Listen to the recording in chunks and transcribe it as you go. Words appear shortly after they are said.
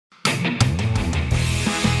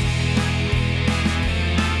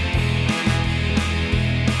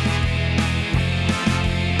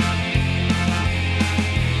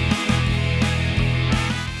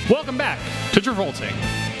Travolting,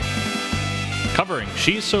 covering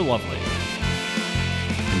She's So Lovely.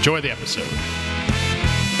 Enjoy the episode.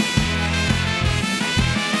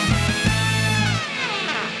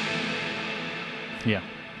 Yeah.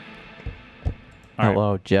 All right.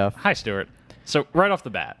 Hello, Jeff. Hi, Stuart. So, right off the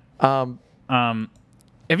bat, have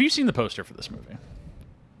you seen the poster for this movie?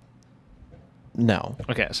 No.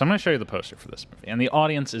 Okay, so I'm going to show you the poster for this movie, and the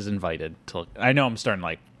audience is invited to look. I know I'm starting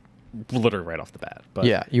literally right off the bat, but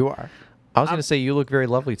Yeah, you are. I was going to say you look very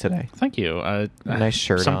lovely today. thank you. Nice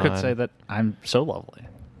shirt Some could on. say that I'm so lovely,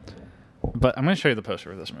 but I'm going to show you the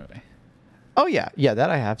poster for this movie. Oh, yeah. Yeah, that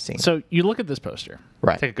I have seen. So you look at this poster,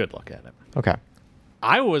 Right. Take a good look at it. Okay.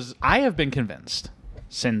 I have been convinced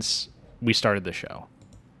since we started the show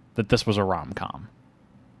that this was a rom-com.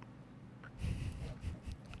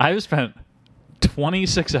 I've spent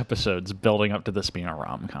 26 episodes building up to this being a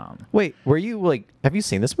rom-com. Wait, were you have you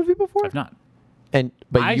seen this movie before? I've not.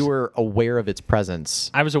 But you were aware of its presence.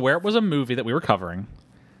 I was aware it was a movie that we were covering.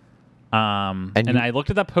 And you- I looked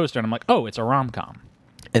at that poster and I'm like, oh, it's a rom-com.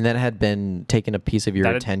 And that had been taking a piece of your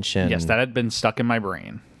That had- attention. Yes, that had been stuck in my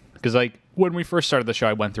brain. Because when we first started the show,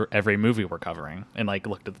 I went through every movie we're covering and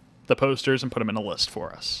looked at the posters and put them in a list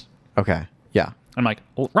for us. Okay. Yeah. I'm like,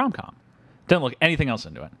 well, rom-com. Didn't look anything else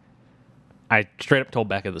into it. I straight up told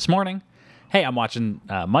Becca this morning, hey, I'm watching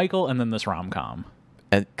Michael and then this rom-com.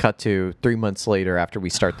 And cut to 3 months later after we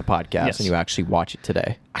start the podcast Yes. and you actually watch it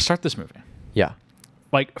today. I start this movie. Yeah.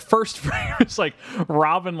 First frame is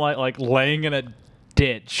Robin laying in a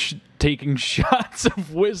ditch, taking shots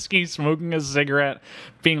of whiskey, smoking a cigarette,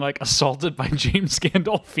 being assaulted by James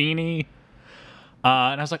Gandolfini.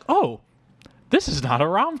 And I was like, oh, this is not a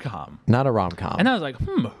rom-com. Not a rom-com. And I was like,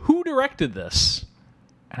 who directed this?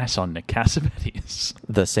 And I saw Nick Cassavetes.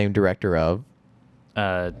 The same director of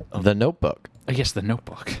The Notebook. I guess The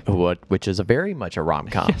Notebook. Which is very much a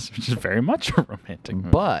rom-com. Yes, which is very much a romantic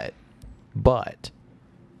movie. But,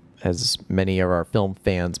 as many of our film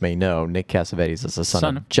fans may know, Nick Cassavetes is the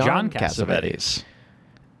son of John Cassavetes.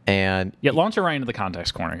 And Yeah, launch it right into the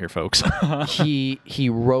context corner here, folks. he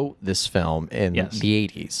wrote this film in Yes. the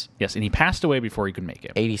 80s. Yes, and he passed away before he could make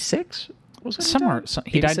it. 86? Was it Somewhere.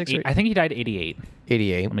 He died. 86 or I think he died 88.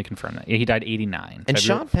 88. Let me confirm that. Yeah, he died 89. And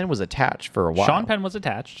Sean Penn was attached for a while. Sean Penn was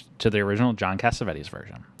attached to the original John Cassavetes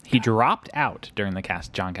version. He dropped out during the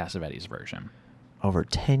John Cassavetes version. Over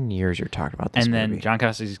 10 years you're talking about this And movie. then John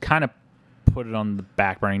Cassavetes kind of put it on the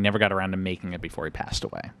back burner. He never got around to making it before he passed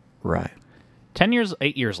away. Right.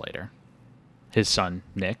 8 years later, his son,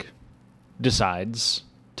 Nick, decides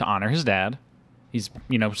to honor his dad. He's,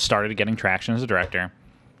 started getting traction as a director.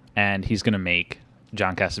 And he's going to make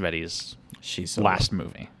John Cassavetes' last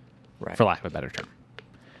movie, Right. for lack of a better term.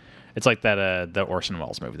 It's like that the Orson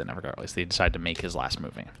Welles movie that never got released. They decided to make his last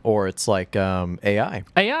movie. Or it's like AI.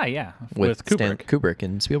 AI, yeah, with Stan Kubrick. Kubrick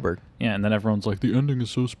and Spielberg. Yeah, and then everyone's like, the ending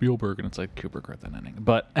is so Spielberg, and it's like Kubrick wrote that ending.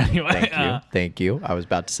 But anyway, Thank you. I was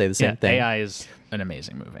about to say the same thing. AI is an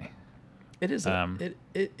amazing movie. It is.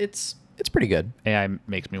 It's pretty good. AI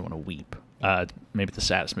makes me want to weep. Maybe the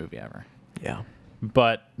saddest movie ever. Yeah.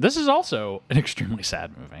 But this is also an extremely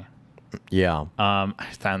sad movie. Yeah. I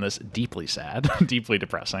found this deeply sad, deeply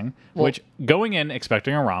depressing. Which, going in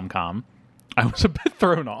expecting a rom-com, I was a bit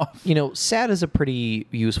thrown off. Sad is a pretty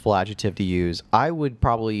useful adjective to use. I would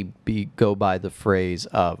probably go by the phrase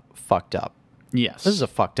of fucked up. Yes. This is a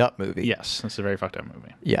fucked up movie. Yes, it's a very fucked up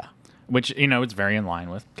movie. Yeah. Which, it's very in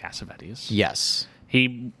line with Cassavetes. Yes.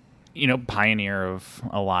 He, pioneer of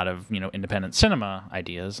a lot of, independent cinema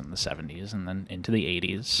ideas in the 70s and then into the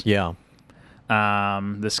 80s. Yeah.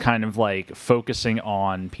 This kind of focusing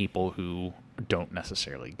on people who don't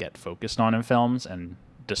necessarily get focused on in films and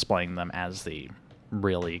displaying them as they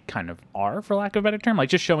really kind of are, for lack of a better term.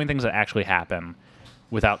 Just showing things that actually happen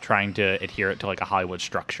without trying to adhere it to a Hollywood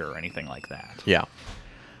structure or anything like that. Yeah.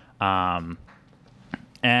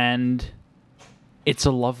 And it's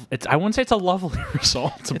I wouldn't say it's a lovely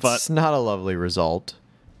result, but It's not a lovely result.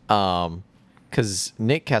 Because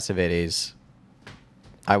Nick Cassavetes,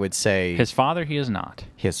 I would say his father, he is not.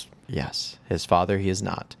 his father, he is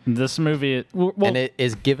not. This movie, And it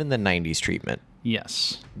is given the 90s treatment.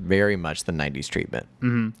 yes. Very much the 90s treatment.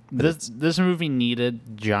 This movie needed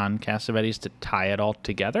John Cassavetes to tie it all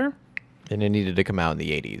together. And it needed to come out in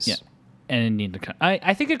the 80s. Yeah. And it needed to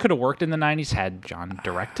I think it could have worked in the 90s had John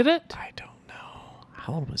directed it. I don't know.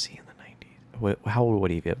 How old was he in the 90s? How old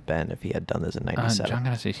would he have been if he had done this in 97? John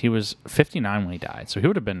Cassavetes, he was 59 when he died, so he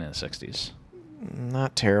would have been in his 60s.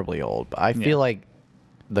 Not terribly old, but I feel like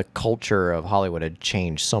the culture of Hollywood had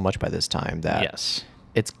changed so much by this time that Yes.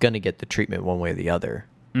 it's going to get the treatment one way or the other.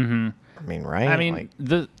 Mm-hmm. I mean, right? I mean,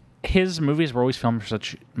 his movies were always filmed for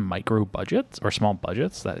such micro budgets or small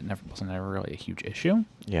budgets that it wasn't ever really a huge issue.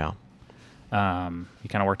 Yeah. He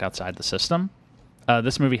kind of worked outside the system.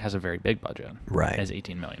 This movie has a very big budget. Right. It has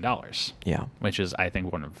 $18 million. Yeah. Which is, I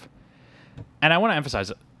think, one of... And I want to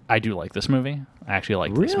emphasize, I do like this movie. I actually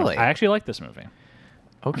like this movie. Really? I actually like this movie.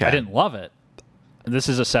 Okay. I didn't love it. This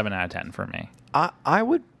is a 7 out of 10 for me. I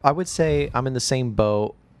would say I'm in the same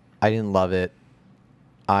boat. I didn't love it.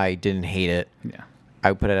 I didn't hate it. Yeah.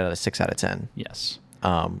 I would put it at a 6 out of 10. Yes.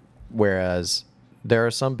 Whereas there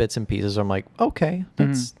are some bits and pieces where I'm like, okay,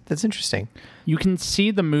 that's interesting. You can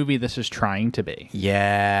see the movie this is trying to be.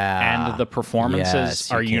 Yeah. And the performances Yes,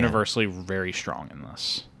 you are can. universally very strong in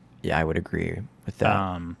this. Yeah, I would agree with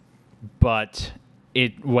that. But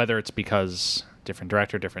whether it's because different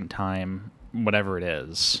director, different time, whatever it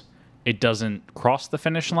is, it doesn't cross the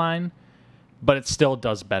finish line, but it still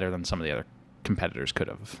does better than some of the other competitors could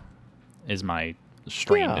have, is my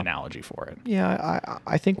strained analogy for it. Yeah,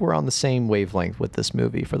 I think we're on the same wavelength with this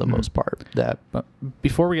movie for the most part. But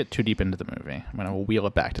before we get too deep into the movie, I'm going to wheel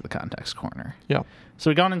it back to the context corner. Yeah.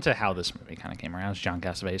 So we've gone into how this movie kind of came around. It's John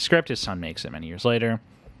Cassavetes' script. His son makes it many years later.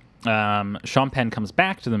 Sean Penn comes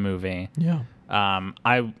back to the movie. Yeah.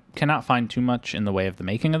 I cannot find too much in the way of the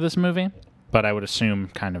making of this movie, but I would assume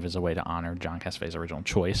kind of as a way to honor John Cassavetes' original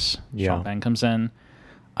choice. Yeah. Sean Penn comes in.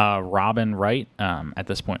 Robin Wright, at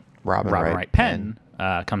this point, Robin Wright Penn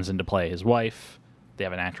comes into play, his wife. They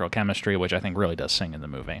have a natural chemistry, which I think really does sing in the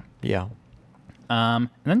movie. Yeah. And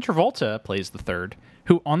then Travolta plays the third,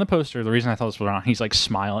 who on the poster, the reason I thought this was wrong, he's like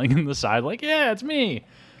smiling in the side, like, yeah, it's me.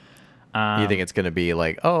 You think it's going to be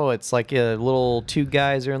like, oh, it's like a little two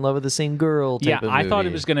guys are in love with the same girl type of movie. I thought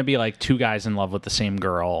it was going to be like two guys in love with the same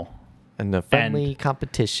girl. And the friendly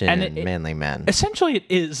competition, and manly men. Essentially, it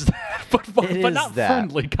is that, but not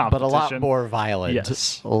friendly competition. But a lot more violent.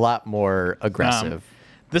 Yes. A lot more aggressive.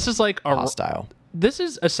 This is like hostile. This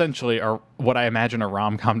is essentially what I imagine a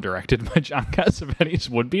rom-com directed by John Cassavetes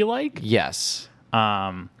would be like. Yes.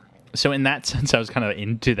 So in that sense, I was kind of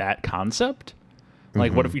into that concept.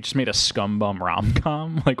 Like, what if we just made a scumbum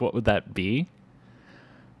rom-com? Like, what would that be?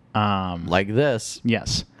 Like this.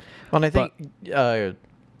 Yes. Well, and I think...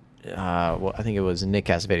 well, I think it was Nick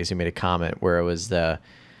Cassavetes who made a comment where it was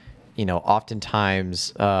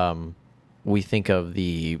oftentimes we think of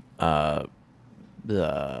the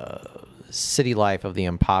city life of the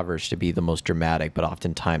impoverished to be the most dramatic, but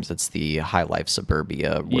oftentimes it's the high life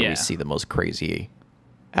suburbia where we see the most crazy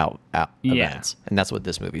events, and that's what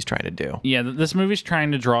this movie's trying to do. Yeah, this movie's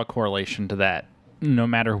trying to draw a correlation to that. No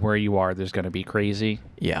matter where you are, there's going to be crazy.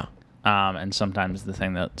 Yeah. And sometimes the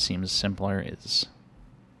thing that seems simpler is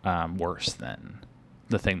worse than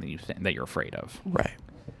the thing that you're afraid of. Right.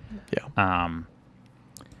 Yeah.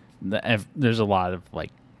 There's a lot of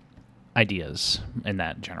like ideas in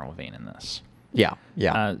that general vein in this. Yeah.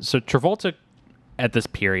 Yeah. So Travolta at this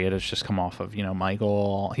period has just come off of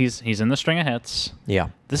Michael. He's in the string of hits. Yeah.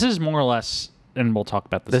 This is more or less, and we'll talk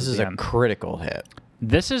about this. This is a critical hit.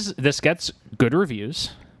 This gets good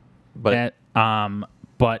reviews, but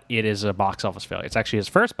it is a box office failure. It's actually his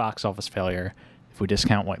first box office failure, if we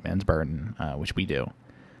discount White Man's Burden, which we do,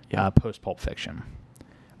 post Pulp Fiction.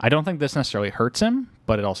 I don't think this necessarily hurts him,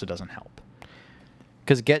 but it also doesn't help.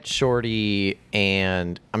 Because Get Shorty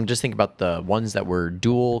and I'm just thinking about the ones that were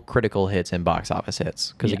dual critical hits and box office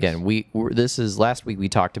hits. Because again, this is last week we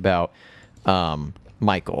talked about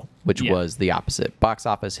Michael, which was the opposite, box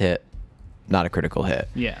office hit, not a critical hit.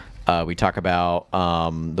 Yeah. We talk about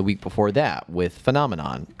the week before that with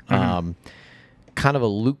Phenomenon, kind of a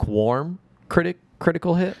lukewarm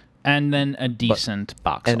critical hit, and then a decent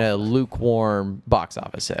box and office. a lukewarm box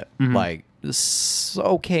office hit, like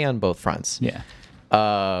okay on both fronts. Yeah.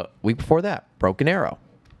 Week before that, Broken Arrow,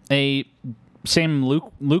 a same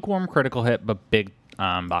lukewarm critical hit, but big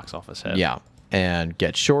box office hit. Yeah. And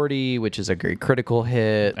Get Shorty, which is a great critical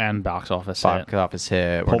hit. And box office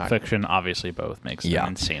hit. Pulp Fiction, obviously, both makes an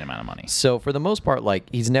insane amount of money. So for the most part, like,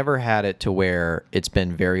 he's never had it to where it's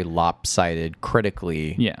been very lopsided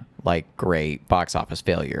critically. Yeah. Like, great box office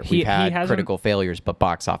failure. We've had critical failures, but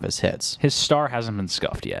box office hits. His star hasn't been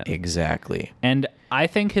scuffed yet. Exactly. And I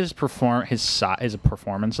think his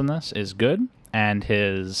performance in this is good, and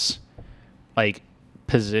his, like,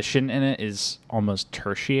 position in it is almost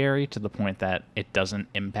tertiary to the point that it doesn't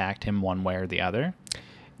impact him one way or the other.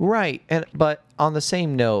 Right. But on the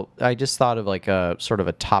same note, I just thought of like a sort of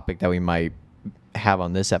a topic that we might have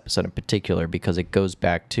on this episode in particular, because it goes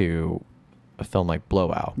back to a film like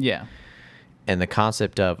Blowout. Yeah. And the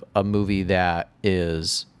concept of a movie that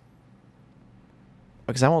is,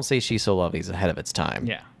 because I won't say She's So Lovely is ahead of its time.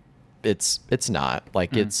 Yeah. It's not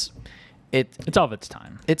like it's It's of its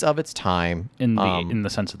time. It's of its time In the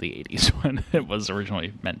sense of the 80s when it was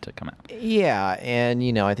originally meant to come out. Yeah,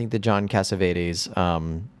 and I think the John Cassavetes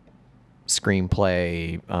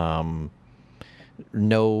screenplay,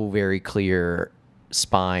 no very clear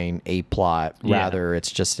spine, a plot. Rather,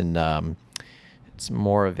 it's just it's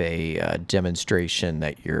more of a demonstration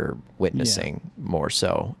that you're witnessing more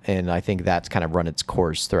so. And I think that's kind of run its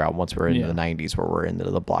course throughout once we're into the 90s, where we're into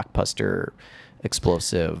the blockbuster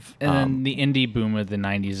explosive. And then the indie boom of the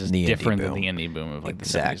 90s is different than the indie boom of like the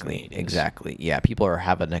 70s and 80s. Exactly. Yeah, people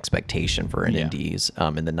have an expectation for indies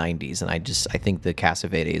in the 90s, and I think the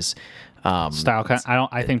Cassavetes style.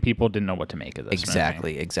 I think people didn't know what to make of this.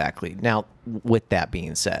 Exactly. Now, with that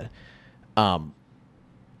being said,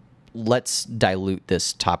 let's dilute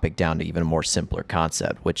this topic down to even a more simpler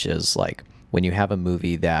concept, which is like when you have a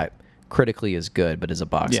movie that critically is good but is a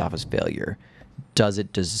box office failure, does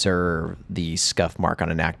it deserve the scuff mark on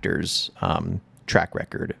an actor's track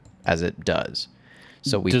record as it does?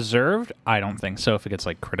 So deserved? I don't think so. If it gets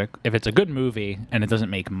like if it's a good movie and it doesn't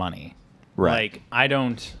make money, right? Like I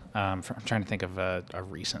don't. I'm trying to think of a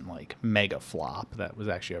recent like mega flop that was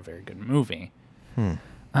actually a very good movie.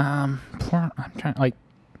 I'm trying like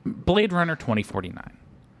Blade Runner 2049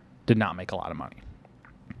 did not make a lot of money.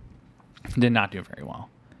 Did not do very well.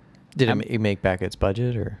 Did it make back its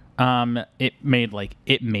budget or? It made like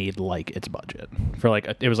its budget for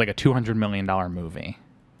it was like a $200 million movie,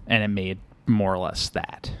 and it made more or less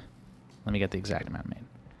that. Let me get the exact amount made.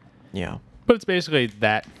 Yeah, but it's basically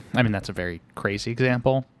that. I mean, that's a very crazy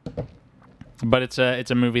example, but it's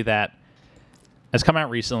a movie that has come out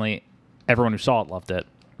recently. Everyone who saw it loved it.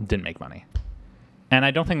 Didn't make money, and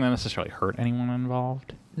I don't think that necessarily hurt anyone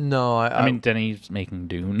involved. No, I mean, Denny's making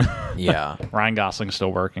Dune. Yeah. Ryan Gosling's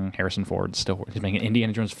still working. Harrison Ford's still working. He's making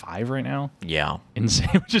Indiana Jones 5 right now. Yeah. Insane,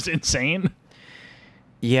 which is insane.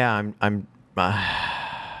 Yeah,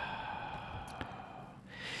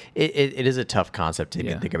 it is a tough concept to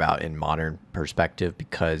even think about in modern perspective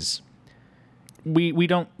because we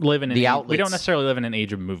don't live in we don't necessarily live in an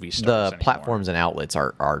age of movie stars the anymore. Platforms and outlets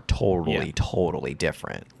are totally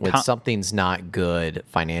different. When something's not good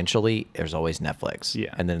financially, there's always Netflix.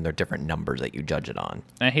 Yeah. And then there are different numbers that you judge it on.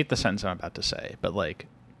 And I hate the sentence I'm about to say, but like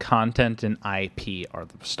content and IP are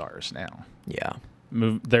the stars now. Yeah.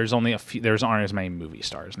 There's only aren't as many movie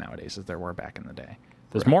stars nowadays as there were back in the day.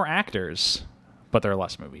 There's more actors, but there are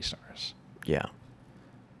less movie stars. Yeah.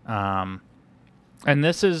 And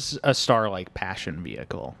this is a star like passion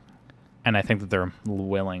vehicle, and I think that they're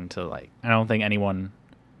willing to like. I don't think anyone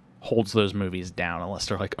holds those movies down unless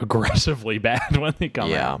they're like aggressively bad when they come out.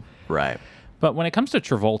 Yeah, right. But when it comes to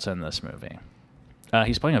Travolta in this movie,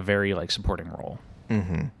 he's playing a very like supporting role.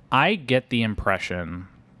 Mm-hmm. I get the impression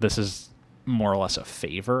this is more or less a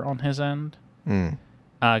favor on his end,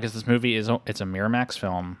 because this movie it's a Miramax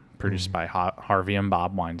film produced by Harvey and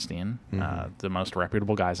Bob Weinstein, the most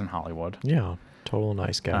reputable guys in Hollywood. Yeah. Total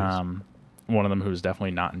nice guys. One of them who's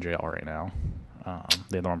definitely not in jail right now.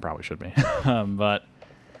 The other one probably should be.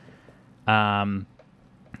 And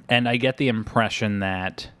I get the impression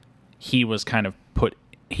that he was kind of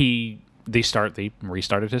they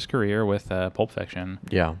restarted his career with Pulp Fiction.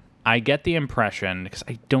 Yeah. I get the impression, because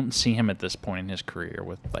I don't see him at this point in his career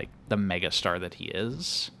with like the megastar that he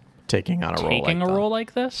is, taking a role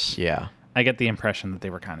like this. Yeah. I get the impression that they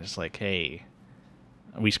were kind of just like, hey,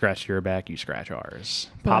 we scratched your back, you scratch ours.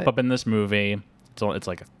 Pop up in this movie. It's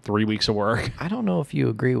like 3 weeks of work. I don't know if you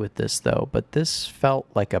agree with this, though, but this felt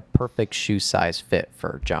like a perfect shoe size fit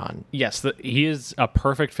for John. Yes, he is a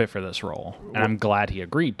perfect fit for this role, and I'm glad he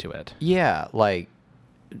agreed to it. Yeah, like,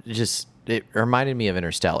 it reminded me of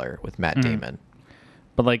Interstellar with Matt Damon.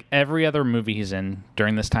 But like every other movie he's in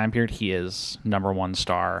during this time period, he is number one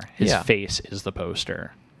star. His face is the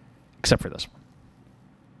poster, except for this one.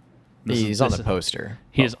 He's on the poster.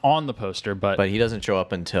 He is on the poster, but he doesn't show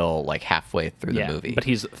up until like halfway through the movie. But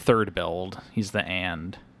he's third build. He's the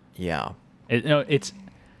and. Yeah. It's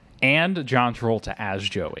and John Travolta as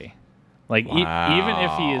Joey. Like even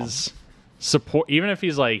if he is even if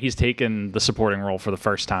he's like he's taken the supporting role for the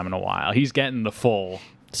first time in a while, he's getting the full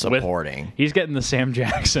supporting. He's getting the Sam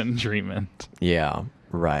Jackson treatment. Yeah.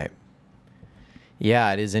 Right.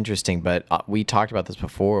 Yeah, it is interesting, but we talked about this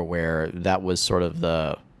before, where that was sort of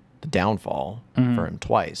the downfall for him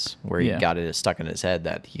twice, where he got it stuck in his head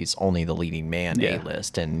that he's only the leading man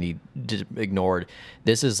A-list, and he just ignored.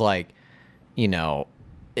 This is like, because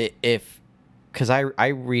I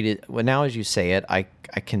read it now as you say it, I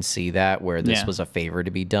can see that where this was a favor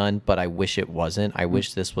to be done, but I wish it wasn't. I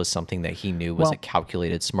wish this was something that he knew was a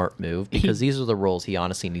calculated, smart move, because these are the roles he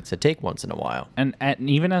honestly needs to take once in a while. And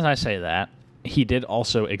even as I say that, he did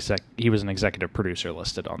also he was an executive producer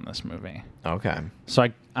listed on this movie. Okay. So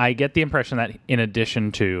I get the impression that in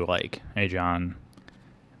addition to like, hey John,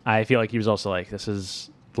 I feel like he was also like, this is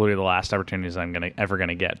literally the last opportunities I'm ever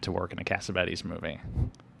gonna get to work in a Cassavetes movie,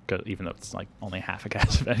 even though it's like only half a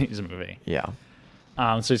Cassavetes movie. Yeah.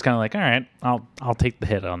 So he's kind of like, all right, I'll take the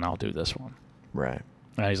hit and I'll do this one. Right.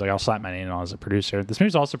 He's like, I'll slap my name on as a producer. This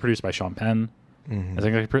movie's also produced by Sean Penn.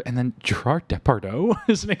 Mm-hmm. And then Gerard Depardieu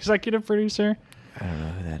is an executive producer. I don't know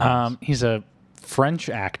who that is. He's a French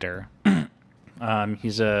actor.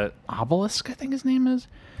 He's a Obelisk, I think his name is.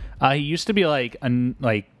 He used to be like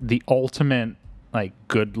the ultimate like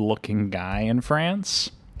good-looking guy in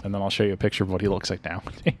France, and then I'll show you a picture of what he looks like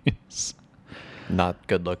nowadays. Not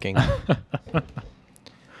good looking.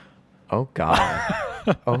 Oh God.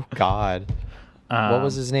 Oh God. What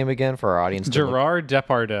was his name again for our audience? Gerard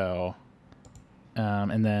Depardieu.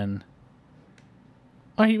 And then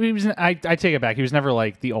he was. I take it back. He was never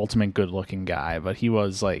like the ultimate good-looking guy, but he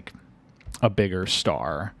was like a bigger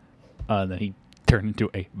star. Then he turned into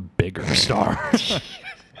a bigger star.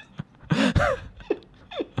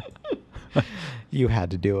 You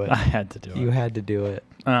had to do it. I had to do it. You had to do it.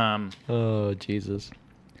 Oh Jesus.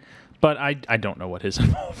 But I don't know what his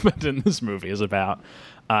involvement in this movie is about.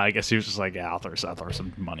 I guess he was just like, yeah, I'll throw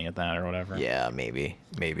some money at that or whatever. Yeah, maybe.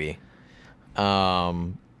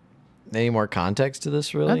 Any more context to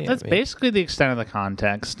this, really? That's basically the extent of the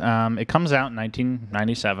context. It comes out in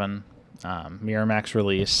 1997, Miramax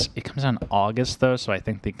release. It comes out in August, though, so I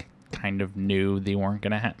think they kind of knew they weren't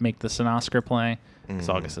going to make this an Oscar play, because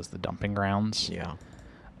August is the dumping grounds. Yeah.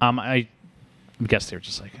 I guess they were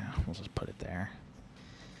just like, we'll just put it there.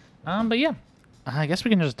 But yeah, I guess we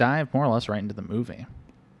can just dive more or less right into the movie.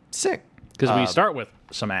 Sick. Because we start with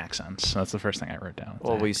some accents. That's the first thing I wrote down.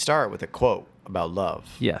 Well, we start with a quote about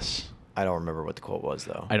love. Yes. I don't remember what the quote was,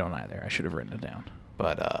 though. I don't either. I should have written it down.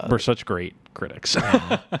 But we're such great critics.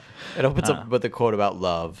 It opens up with a quote about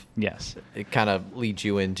love. Yes. It kind of leads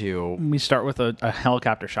you into... We start with a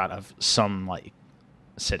helicopter shot of some, like,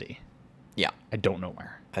 city. Yeah. I don't know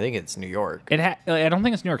where. I think it's New York. I don't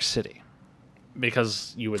think it's New York City.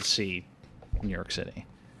 Because you would see New York City.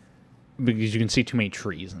 Because you can see too many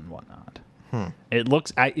trees and whatnot.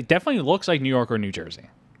 It definitely looks like New York or New Jersey.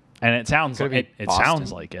 And it sounds like it. It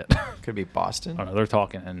sounds like it. Could be Boston. Oh no, they're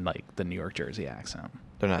talking in like the New York Jersey accent.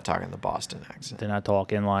 They're not talking the Boston accent. They're not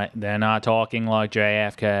talking like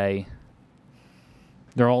JFK.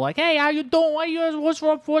 They're all like, "Hey, how you doing? What's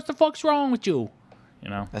the fuck's wrong with you?" You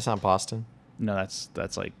know. That's not Boston. No,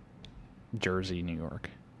 that's like Jersey, New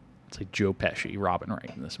York. It's like Joe Pesci, Robin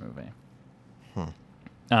Wright in this movie.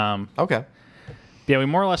 Okay. Yeah, we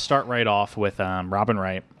more or less start right off with Robin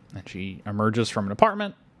Wright, and she emerges from an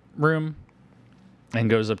apartment room and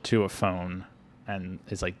goes up to a phone and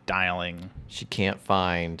is like dialing. She can't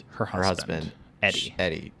find her husband Eddie.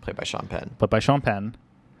 Eddie, played by Sean Penn. Played by Sean Penn,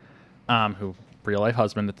 who real life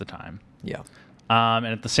husband at the time. Yeah. And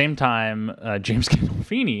at the same time, James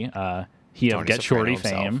Gandolfini, he of Get Shorty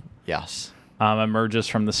fame. Yes. Emerges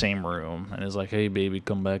from the same room and is like, "Hey, baby,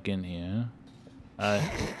 come back in here."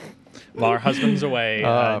 While her husband's away,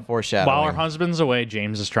 foreshadowing. While her husband's away,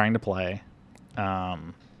 James is trying to play,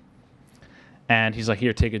 and he's like,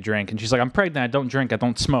 "Here, take a drink." And she's like, "I'm pregnant. I don't drink. I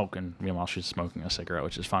don't smoke." And meanwhile, she's smoking a cigarette,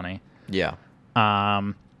 which is funny. Yeah.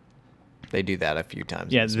 They do that a few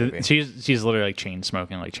times. Yeah, in this movie. she's literally like chain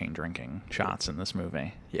smoking, like chain drinking shots in this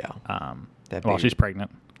movie. Yeah. While she's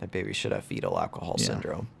pregnant. That baby should have fetal alcohol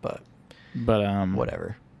syndrome, but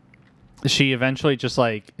whatever. She eventually just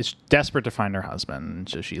like is desperate to find her husband,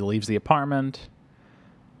 so she leaves the apartment,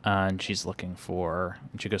 and she's looking for.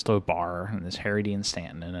 And she goes to a bar, and there's Harry Dean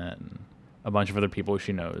Stanton in it, and a bunch of other people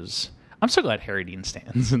she knows. I'm so glad Harry Dean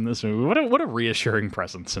Stanton's in this movie. What a reassuring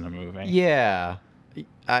presence in a movie. Yeah,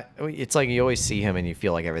 it's like you always see him, and you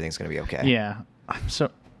feel like everything's gonna be okay. Yeah.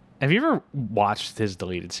 Have you ever watched his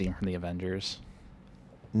deleted scene from the Avengers?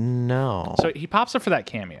 No. So he pops up for that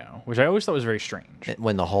cameo, which I always thought was very strange.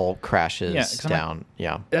 When the hull crashes down.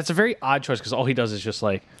 Yeah. That's a very odd choice because all he does is just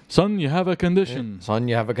like, "Son, you have a condition." Son,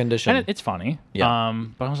 you have a condition. And it's funny. Yeah.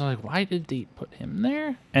 But I was like, why did they put him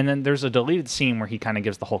there? And then there's a deleted scene where he kind of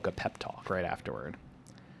gives the Hulk a pep talk right afterward.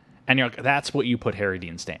 And you're like, that's what you put Harry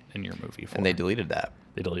Dean Stanton in your movie for. And they deleted that.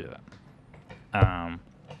 They deleted that.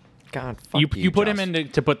 God, fuck you put him in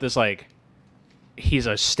to put this like, he's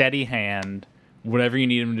a steady hand. Whatever you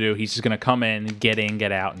need him to do, he's just going to come in, get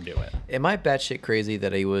out, and do it. Am I batshit crazy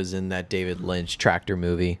that he was in that David Lynch Tractor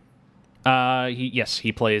movie?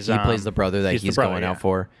 He plays... He plays the brother that he's going out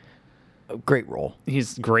for. A great role.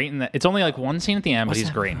 He's great in that. It's only like one scene at the end, but he's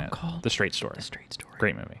great in it. Called? The Straight Story. The Straight Story.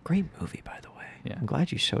 Great movie. Great movie, by the way. Yeah. I'm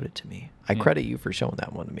glad you showed it to me. I credit you for showing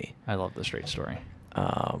that one to me. I love The Straight Story.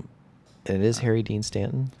 And it is Harry Dean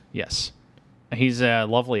Stanton. Yes. He's a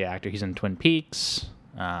lovely actor. He's in Twin Peaks.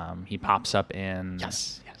 He pops up in...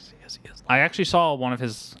 Yes. I actually saw one of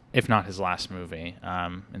his, if not his last movie,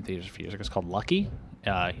 in theaters a few years ago. It's called Lucky.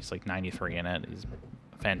 He's like 93 in it. He's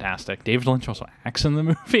fantastic. David Lynch also acts in the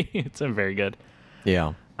movie. It's very good.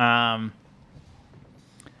 Yeah.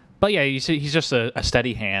 But yeah, you see, he's just a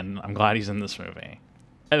steady hand. I'm glad he's in this movie.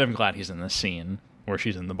 And I'm glad he's in this scene where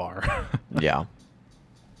she's in the bar. Yeah.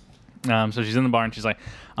 So she's in the bar and she's like,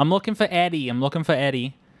 I'm looking for Eddie.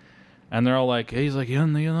 And they're all like, he's like, yeah,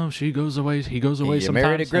 you know, she goes away. He goes away You sometimes.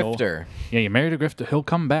 married a grifter. You married a grifter. He'll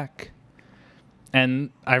come back. And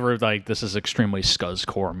I wrote, like, this is extremely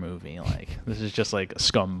scuzzcore movie. Like, this is just, like, a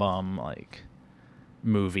scum bum, like,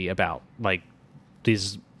 movie about, like,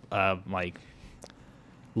 these, like,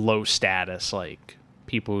 low status, like,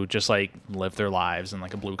 people who just, like, live their lives in,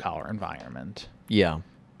 like, a blue-collar environment. Yeah.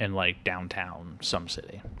 In, like, downtown some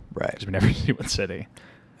city. Right. Because we never see what city.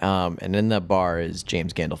 And in the bar is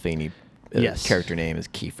James Gandolfini. Yes. His character name is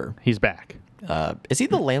Kiefer. He's back. Is he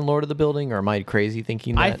the landlord of the building, or am I crazy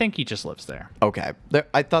thinking that? I think he just lives there. Okay.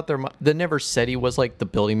 I thought they never said he was like the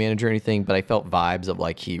building manager or anything, but I felt vibes of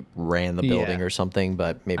like he ran the building or something.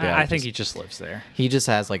 But maybe I think he just lives there. He just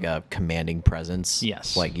has like a commanding presence.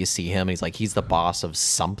 Yes. Like you see him, and he's the boss of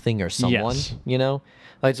something or someone. Yes. You know,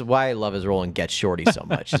 that's why I love his role in Get Shorty so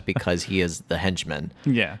much, is because he is the henchman.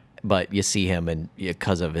 Yeah. But you see him, and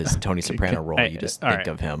because of his Tony Soprano role, you just think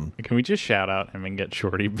of him. Can we just shout out him and Get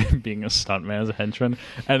Shorty being a stuntman as a henchman?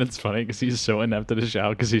 And it's funny because he's so inept at his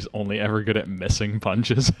job because he's only ever good at missing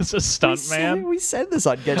punches as a stuntman. We said this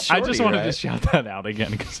on Get Shorty. I just wanted to shout that out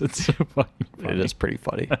again because it's so fucking funny. It is pretty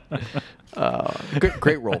funny.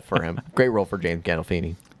 Great role for him. Great role for James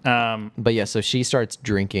Gandolfini. But yeah, so she starts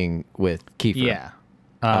drinking with Kiefer.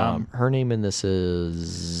 Yeah. Her name in this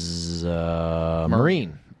is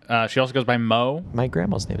Maureen. She also goes by Mo. My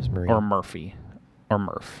grandma's name is Maureen. Or Murphy. Or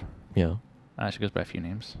Murph. Yeah. She goes by a few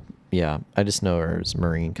names. Yeah. I just know her as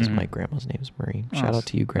Maureen because my grandma's name is Maureen. Shout out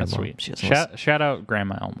to you, Grandma. That's sweet. Shout out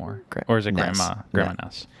Grandma Elmore. Or is it Ness. Grandma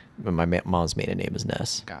Ness? My mom's maiden name is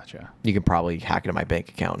Ness. Gotcha. You can probably hack into my bank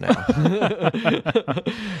account now.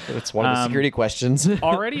 It's one of the security questions.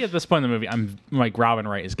 Already at this point in the movie, I'm like, Robin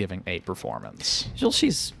Wright is giving a performance. Has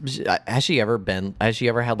she ever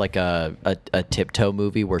had like a tiptoe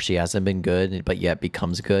movie where she hasn't been good but yet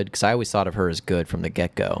becomes good? Because I always thought of her as good from the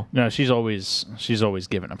get-go. No, she's always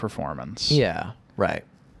given a performance. Yeah, right.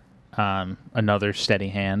 Another steady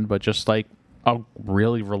hand, but just like a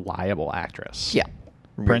really reliable actress. Yeah.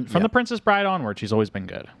 From The Princess Bride onward, she's always been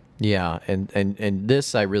good. Yeah, and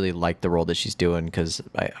this, I really like the role that she's doing because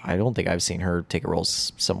I don't think I've seen her take a role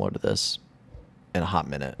similar to this in a hot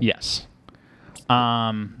minute. Yes.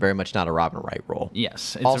 Very much not a Robin Wright role.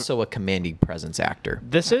 Yes. Also a commanding presence actor.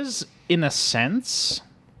 This is, in a sense,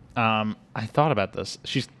 I thought about this.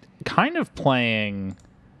 She's kind of playing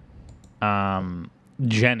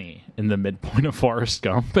Jenny in the midpoint of Forrest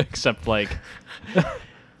Gump, except like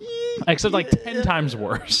 10 times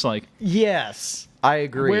worse. Like, yes, I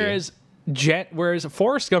agree. Whereas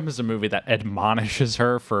Forrest Gump is a movie that admonishes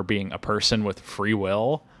her for being a person with free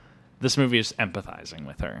will. This movie is empathizing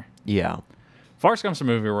with her. Yeah. Forrest Gump's a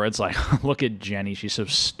movie where it's like, look at Jenny, she's so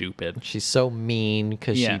stupid. She's so mean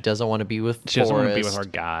because she doesn't want to be with Forrest. She doesn't want to be with her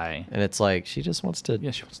guy. And it's like, she just wants to... Yeah,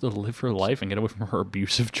 she wants to live her life and get away from her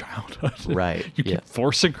abusive childhood. Right. You keep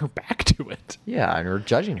forcing her back to it. Yeah, and we're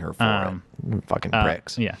judging her for it. Fucking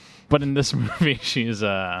pricks. Yeah. But in this movie, she's...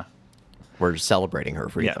 We're celebrating her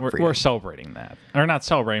freedom. Yeah, we're celebrating that. Or not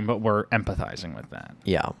celebrating, but we're empathizing with that.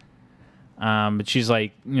 Yeah. But she's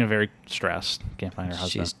like, very stressed. Can't find her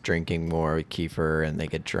husband. She's drinking more with Kiefer, and they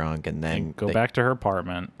get drunk, and then go back to her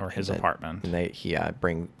apartment or his apartment. And he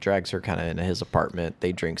drags her kind of into his apartment.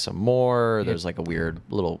 They drink some more. Yeah. There's like a weird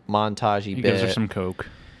little montagey bit. He gives her some coke.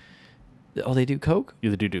 Oh, they do coke? Yeah,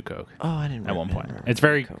 they do coke. Oh, I didn't. At one point, it's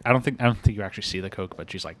very. Coke. I don't think you actually see the coke, but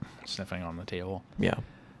she's like sniffing on the table. Yeah.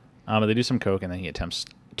 But they do some coke, and then he attempts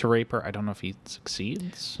to rape her. I don't know if he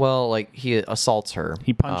succeeds. Well, like he assaults her.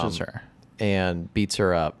 He punches her. And beats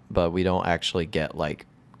her up, but we don't actually get like,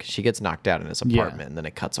 cause she gets knocked out in his apartment, and then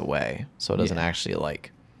it cuts away, so it doesn't actually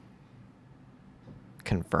like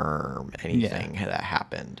confirm anything that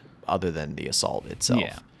happened other than the assault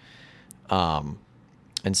itself. Yeah.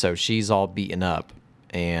 And so she's all beaten up,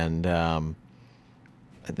 and the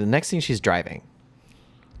next thing she's driving.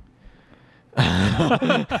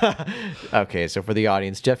 Okay, so for the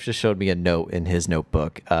audience, Jeff just showed me a note in his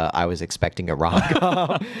notebook. I was expecting a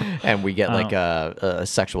rom-com, and we get like a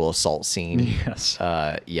sexual assault scene. Yes.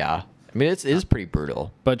 Yeah. I mean, it is pretty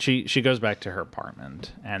brutal. But she goes back to her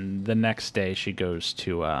apartment, and the next day she goes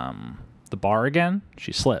to the bar again.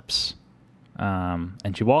 She slips,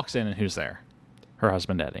 and she walks in, and who's there? Her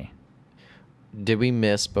husband, Eddie. Did we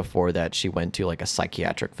miss before that she went to like a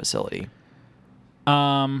psychiatric facility?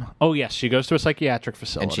 Oh yes, she goes to a psychiatric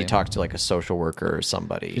facility, And she talks to like a social worker or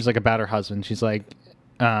somebody. She's like about her husband. She's like,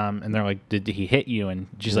 and they're like, "Did he hit you?" And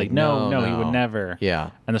she's like, "No, he would never."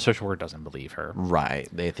 Yeah. And the social worker doesn't believe her. Right.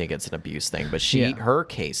 They think it's an abuse thing, but her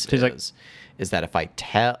case is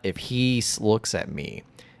that if he looks at me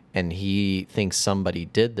and he thinks somebody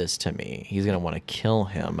did this to me, he's gonna want to kill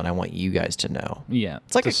him, and I want you guys to know. Yeah,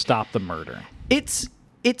 it's like to stop the murder. It's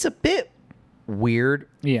a bit weird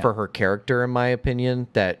for her character, in my opinion,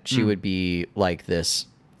 that she would be like this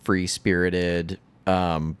free-spirited,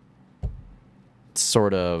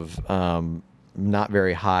 sort of not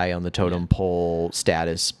very high on the totem pole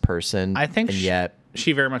status person. I think, and yet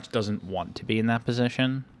she very much doesn't want to be in that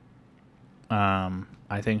position.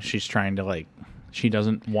 I think she's trying to she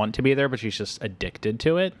doesn't want to be there, but she's just addicted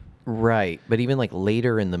to it. Right, but even like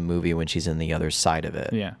later in the movie when she's in the other side of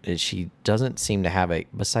it, she doesn't seem to have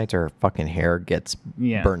besides her fucking hair gets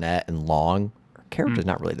brunette and long, her character's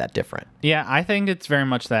not really that different. Yeah, I think it's very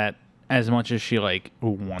much that as much as she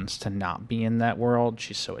wants to not be in that world,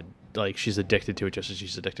 she's so she's addicted to it just as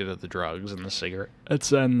she's addicted to the drugs and the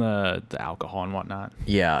cigarettes and the alcohol and whatnot.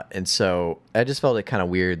 Yeah, and so I just felt it kind of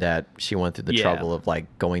weird that she went through the trouble of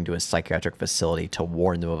going to a psychiatric facility to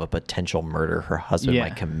warn them of a potential murder her husband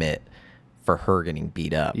might commit for her getting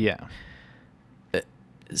beat up. Yeah.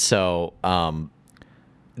 So,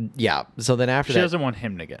 so then after she doesn't want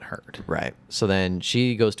him to get hurt. Right. So then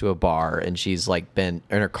she goes to a bar and she's and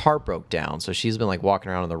her car broke down. So she's been walking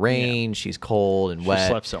around in the rain. She's cold and wet. She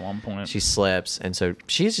slips at one point. She slips. And so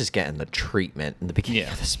she's just getting the treatment in the beginning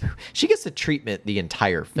of this movie. She gets the treatment the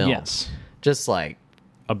entire film. Yes. Just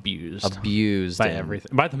abused by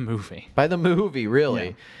everything. By the movie. By the movie, really.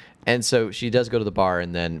 Yeah. And so she does go to the bar,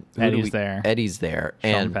 and then Eddie's there.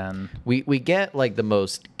 Sean Penn. We get the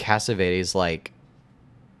most Cassavetes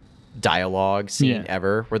dialogue scene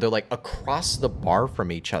ever, where they're across the bar from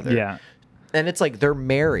each other. Yeah. And it's they're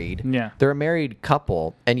married. Yeah. They're a married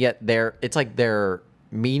couple, and yet they're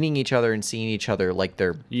meeting each other and seeing each other like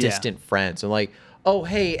they're distant friends. And oh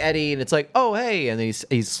hey Eddie, and it's oh hey, and then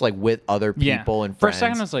he's with other people and friends. For a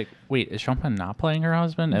second I was like, wait, is Sean Penn not playing her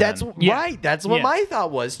husband? And that's right. That's what my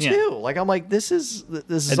thought was too. I'm this is. And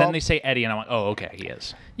then they say Eddie, and I'm like, oh okay, he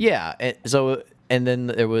is. Yeah. And then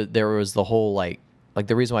there was the whole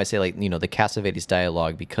the reason why I say the Cassavetes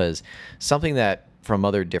dialogue, because something that from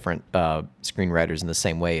other different screenwriters in the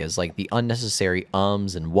same way is the unnecessary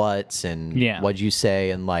ums and whats and what'd you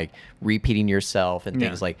say and repeating yourself and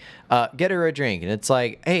things get her a drink, and it's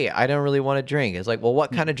hey, I don't really want a drink. It's well,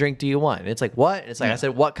 what kind of drink do you want? And it's what? And it's I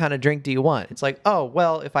said, what kind of drink do you want? It's oh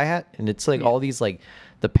well, if I had, and it's all these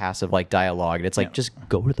the passive dialogue, and it's just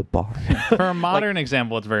go to the bar. For a modern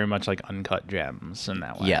example, it's very much Uncut Gems in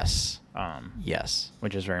that way. Yes. Yes.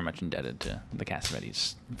 Which is very much indebted to the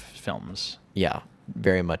Cassavetes films. Yeah,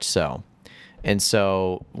 very much so. And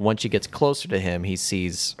so once she gets closer to him, he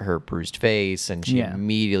sees her bruised face, and she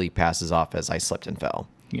immediately passes off as I slipped and fell.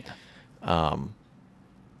 Yeah.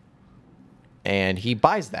 And he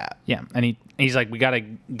buys that. Yeah, and he's we got to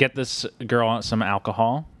get this girl some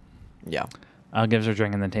alcohol. Yeah. Gives her a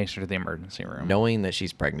drink and then takes her to the emergency room. Knowing that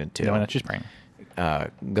she's pregnant, too. Knowing that she's pregnant.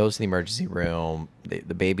 Goes to the emergency room.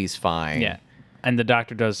 The baby's fine. Yeah. And the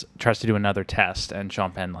doctor tries to do another test, and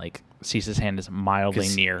Sean Penn, sees his hand is mildly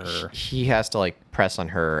near her. He has to, press on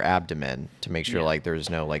her abdomen to make sure, there's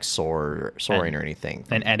no, soring or anything.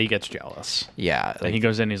 And Eddie gets jealous. Yeah. And he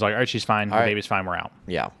goes in, he's like, all right, she's fine. The baby's fine. We're out.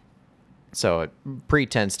 Yeah. So it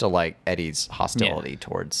pretends to, Eddie's hostility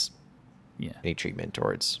towards any treatment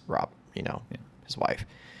towards Rob. His wife.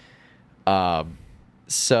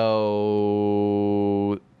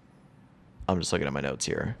 So I'm just looking at my notes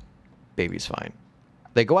here. Baby's fine.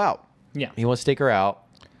 They go out. Yeah. He wants to take her out.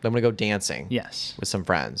 They're going to go dancing. Yes. With some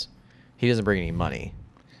friends. He doesn't bring any money.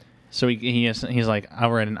 So he's like,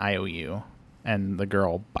 I'll write an IOU. And the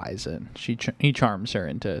girl buys it. He charms her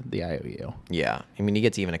into the IOU. Yeah. I mean, he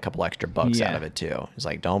gets even a couple extra bucks out of it, too. He's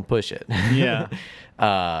like, don't push it. Yeah.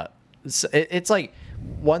 So it's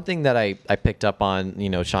one thing that I picked up on,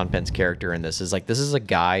 Sean Penn's character in this is this is a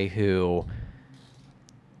guy who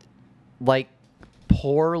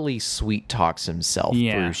poorly sweet talks himself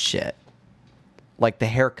through shit. The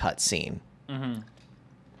haircut scene. Mm-hmm.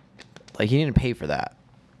 He didn't pay for that.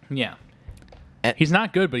 Yeah. And he's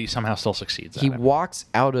not good, but he somehow still succeeds. He walks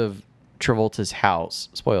out of Travolta's house,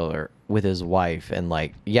 spoiler, with his wife, and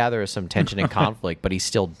like, yeah, there is some tension and conflict, but he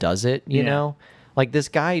still does it, you know? Like, this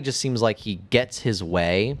guy just seems like he gets his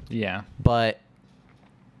way, but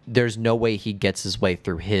there's no way he gets his way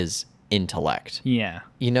through his intellect. Yeah.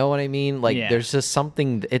 You know what I mean? Like, there's just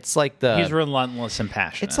something, it's like he's relentless and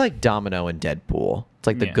passionate. It's like Domino in Deadpool. It's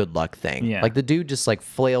like the good luck thing. Yeah. Like, the dude just like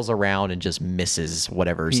flails around and just misses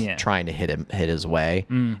whatever's trying to hit his way.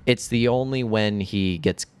 It's the only when he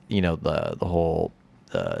gets, you know, the whole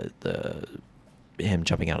him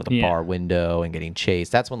jumping out of the bar window and getting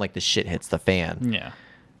chased. That's when like the shit hits the fan. Yeah.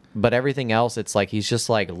 But everything else, it's like he's just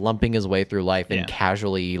like lumping his way through life and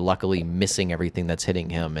casually, luckily missing everything that's hitting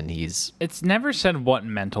him. And he's... It's never said what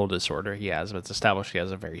mental disorder he has, but it's established he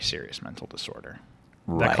has a very serious mental disorder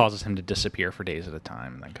that causes him to disappear for days at a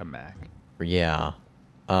time and then come back. Yeah.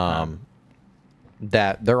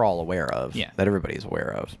 That they're all aware of. Yeah. That everybody's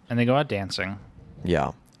aware of. And they go out dancing.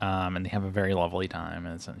 Yeah. And they have a very lovely time.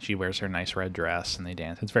 And she wears her nice red dress and they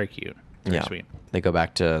dance. It's very cute. Very sweet. They go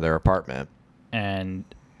back to their apartment. And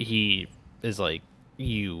he is like,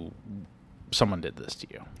 someone did this to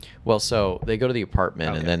you. Well, so they go to the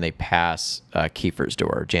apartment and then they pass Kiefer's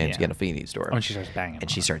door, James Gandolfini's door. Oh, and she starts banging on. And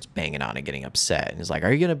she starts banging on and getting upset. And he's like,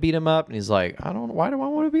 "Are you going to beat him up?" And he's like, why do I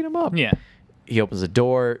want to beat him up? Yeah. He opens the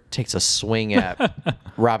door, takes a swing at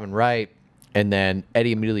Robin Wright, and then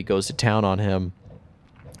Eddie immediately goes to town on him.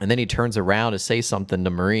 And then he turns around to say something to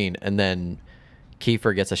Maureen, and then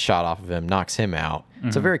Kiefer gets a shot off of him, knocks him out.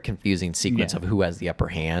 It's a very confusing sequence of who has the upper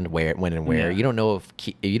hand, where, when, and where. You don't know if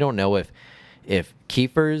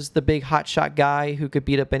Kiefer's the big hotshot guy who could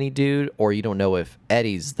beat up any dude, or you don't know if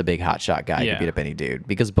Eddie's the big hotshot guy who could beat up any dude,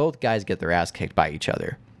 because both guys get their ass kicked by each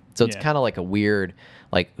other. So it's kind of like a weird,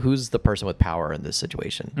 like, who's the person with power in this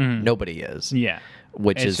situation? Nobody is. Yeah.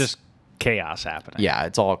 Which is just chaos happening. Yeah,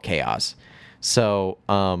 it's all chaos. So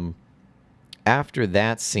after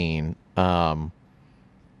that scene,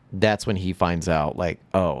 that's when he finds out, like,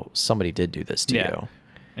 oh, somebody did do this to you.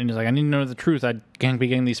 And he's like, I need to know the truth. I can't be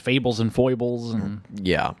getting these fables and foibles. And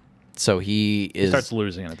so he starts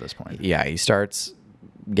losing it at this point. Yeah, he starts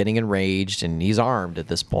getting enraged, and he's armed at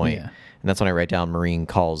this point. And that's when I write down Marine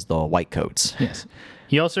calls the Whitecoats. Yes.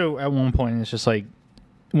 He also, at one point, it's just like,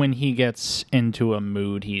 when he gets into a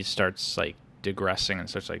mood, he starts, like, digressing and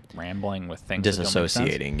starts, like, rambling with things.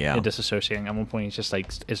 Disassociating, disassociating. At one point, he's just,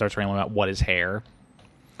 like, it starts rambling about what is hair.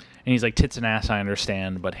 And he's like, tits and ass, I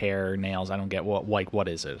understand, but hair, nails, I don't get. What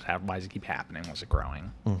is it? Why does it keep happening? What's it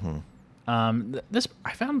growing?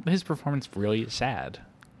 I found his performance really sad.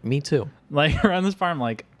 Me too. Like, around this part, I'm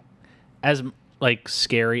like, as, like,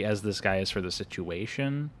 scary as this guy is for the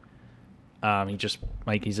situation, he just,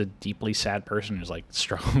 like, he's a deeply sad person who's, like,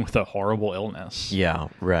 struggling with a horrible illness. Yeah,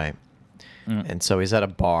 right. And so he's at a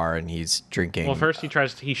bar and he's drinking. Well, first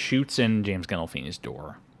he shoots in James Gandolfini's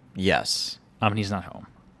door. Yes. And he's not home.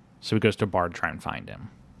 So he goes to a bar to try and find him.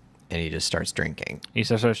 And he just starts drinking. He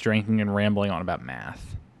starts drinking and rambling on about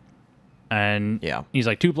math. And he's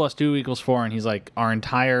like, 2 + 2 = 4. And he's like, our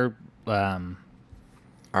entire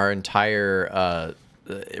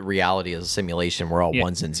reality is a simulation. We're all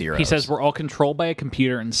ones and zeros. He says we're all controlled by a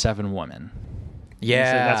computer and 7 women.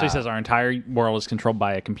 Yeah. That's what he says. Our entire world is controlled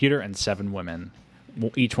by a computer and 7 women.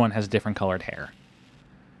 Each one has different colored hair.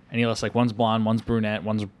 And he lists, like, one's blonde, one's brunette,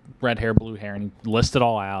 one's red hair, blue hair, and he lists it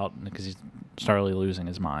all out because he's started losing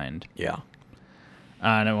his mind. Yeah.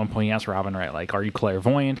 And at one point he asks Robin, right, like, are you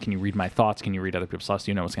clairvoyant? Can you read my thoughts? Can you read other people's thoughts?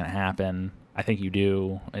 Do you know what's going to happen? I think you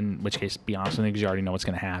do. In which case, be honest with me, because you already know what's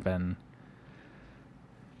going to happen.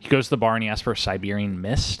 He goes to the bar and he asks for a Siberian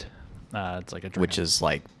mist. It's like a drink. Which is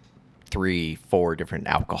like 3-4 different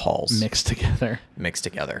alcohols. Mixed together.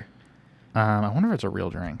 I wonder if it's a real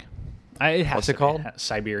drink. What's it called?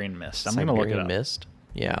 Siberian mist. I'm going to look it up. Mist?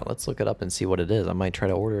 Yeah, let's look it up and see what it is. I might try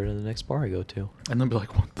to order it in the next bar I go to. And they'll be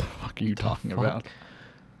like, what the fuck are you talking about?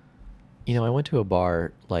 You know, I went to a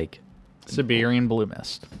bar, like... Siberian Blue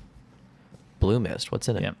Mist. Blue Mist? What's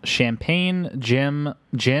in it? Yeah. Champagne, gin,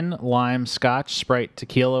 lime, scotch, Sprite,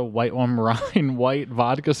 tequila, white rum, wine, white,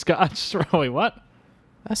 vodka, scotch. Wait, what?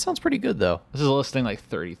 That sounds pretty good, though. This is listing like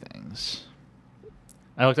 30 things.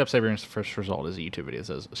 I looked up Siberian's first result as a YouTube video. It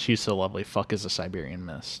says, she's so lovely, fuck is a Siberian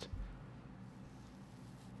mist.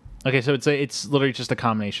 Okay, so it's literally just a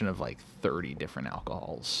combination of like 30 different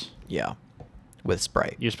alcohols. Yeah, with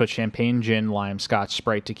Sprite. You just put champagne, gin, lime, scotch,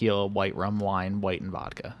 Sprite, tequila, white rum, wine, white, and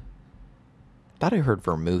vodka. Thought I heard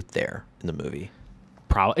vermouth there in the movie.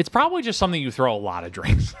 It's probably just something you throw a lot of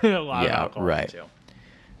drinks, a lot of alcohol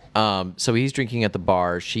into. So he's drinking at the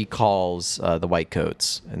bar. She calls the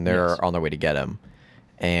Whitecoats, and they're on their way to get him.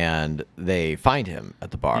 and they find him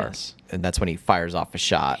at the bar. Yes. And that's when he fires off a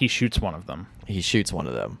shot. He shoots one of them He shoots one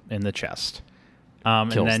of them. in the chest.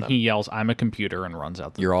 And Kills then them. he yells, "I'm a computer," and runs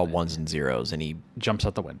out. You're all ones and zeros, and he jumps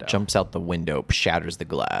out the window. jumps out the window, shatters the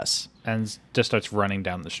glass. And just starts running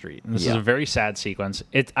down the street. And this is Yeah. a very sad sequence.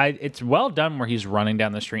 It's well done where he's running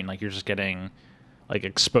down the street and like you're just getting like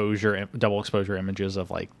double exposure images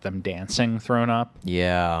of like them dancing thrown up.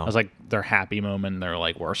 Yeah. It was like their happy moment, their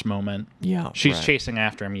like worst moment. Yeah. She's right. chasing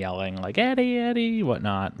after him, yelling like "Eddie, Eddie,"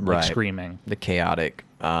 whatnot, like Right. screaming. The chaotic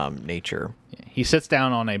nature. He sits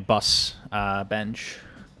down on a bus bench,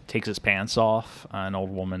 takes his pants off. An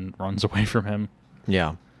old woman runs away from him.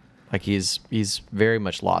 Yeah. Like he's very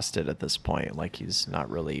much lost it at this point. Like he's not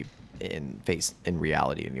really in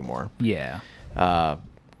reality anymore. Yeah.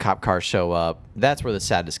 Cop cars show up. That's where the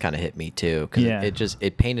sadness kind of hit me too, because Yeah.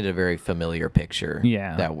 it painted a very familiar picture.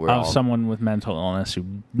 Yeah. that we're of all someone with mental illness who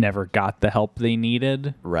never got the help they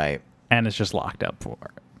needed right. and is just locked up for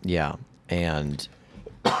it. Yeah, and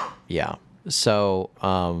yeah. So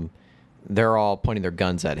they're all pointing their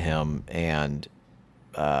guns at him, and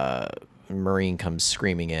Marine comes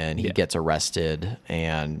screaming in. He Yeah. gets arrested,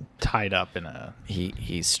 and Tied up in a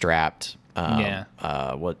he's strapped.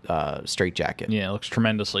 Straight jacket. it looks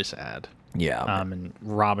tremendously sad. Yeah. And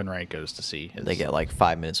Robin Wright goes to see his They get like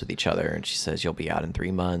 5 minutes with each other, and she says, "You'll be out in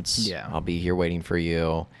 3 months. Yeah. I'll be here waiting for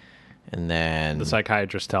you." And then the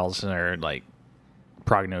psychiatrist tells her like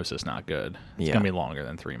prognosis not good. It's Yeah. gonna be longer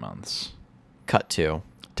than 3 months. cut to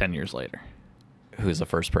 10 years later. who's the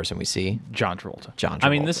first person we see? John Travolta. John I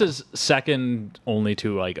mean, Travolta. this is second only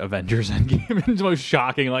to like Avengers Endgame. It's the most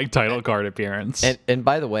shocking like title card appearance. And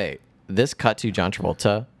by the way, this cut to John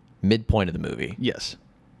Travolta, midpoint of the movie. yes.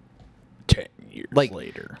 10 years Like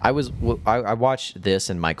later. I watched this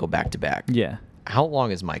and Michael back to back. Yeah. How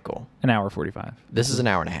long is Michael? An hour 45. This is an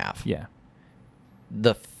hour and a half. Yeah.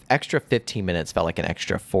 The extra 15 minutes felt like an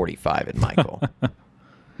extra 45 in Michael.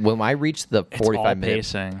 When I reached the 45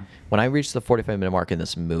 minutes, pacing. when I reached the 45-minute mark in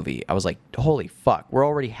this movie, I was like, "Holy fuck, we're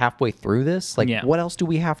already halfway through this. Like, Yeah. what else do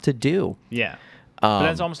we have to do?" Yeah. But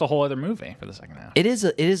that's almost a whole other movie for the second half. It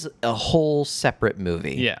is a whole separate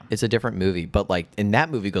movie. Yeah. It's a different movie, but like, and that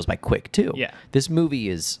movie goes by quick too. Yeah. This movie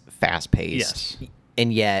is fast paced. Yes.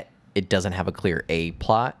 And yet it doesn't have a clear A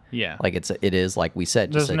plot. Yeah. Like it is like we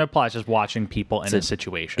said, There's just no plot, it's just watching people in a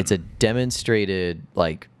situation. it's a demonstrated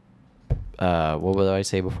like what did I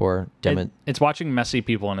say before? It's watching messy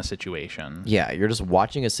people in a situation. Yeah, you're just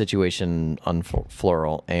watching a situation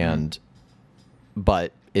unfurl, and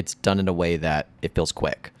but it's done in a way that it feels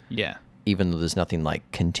quick, Yeah. even though there's nothing like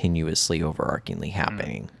continuously overarchingly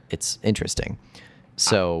happening. It's interesting.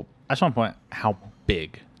 So I just want to point out how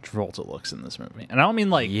big Travolta looks in this movie. And I don't mean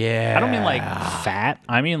like Yeah. I don't mean like fat.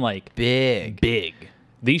 I mean like big.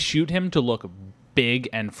 They shoot him to look big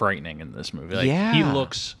and frightening in this movie. Like Yeah. he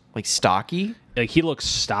looks Like stocky.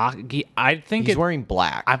 stocky. I think He's wearing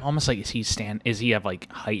black. I'm almost like, is he have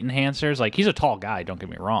like height enhancers? Like he's a tall guy, don't get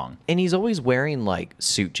me wrong. And he's always wearing like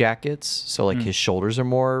suit jackets, so like his shoulders are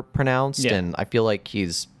more pronounced, Yeah. and I feel like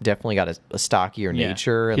he's definitely got a stockier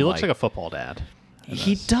nature. And He looks like a football dad.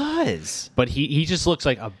 he does. But he just looks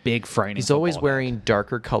like a big frightening. He's always football dad. wearing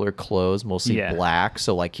darker color clothes, mostly Yeah. black,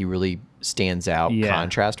 so like he really stands out Yeah.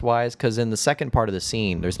 contrast wise. Because in the second part of the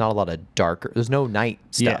scene, there's not a lot of darker. There's no night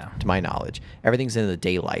stuff, Yeah. to my knowledge. Everything's in the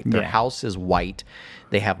daylight. Their Yeah. house is white.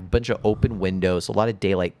 They have a bunch of open windows. A lot of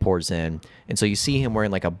daylight pours in, and so you see him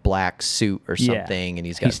wearing like a black suit or Yeah. something, and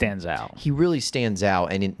he stands out. He really stands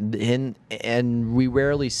out, and we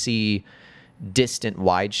rarely see distant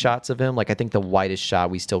wide shots of him. Like I think the widest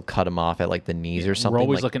shot we still cut him off at like the knees or something. We're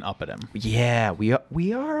always like, looking up at him. yeah,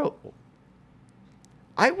 we are.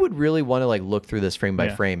 I would really want to like look through this frame by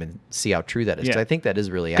Yeah. frame and see how true that is. 'Cause Yeah. I think that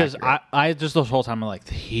is really Because accurate. I just the whole time I'm like,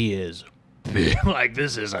 he is big. Like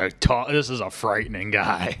this is a frightening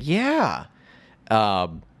guy. Yeah.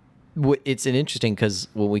 It's an interesting because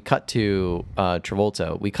when we cut to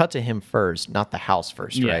Travolta, we cut to him first, not the house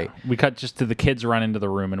first, right? We cut just to the kids run into the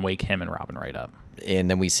room and wake him and Robin right up. And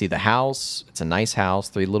then we see the house. It's a nice house,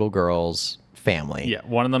 3 little girls, family. Yeah,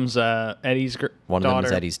 one of them's Eddie's One daughter. of them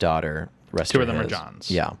is Eddie's daughter. The rest 2 of them are his. John's.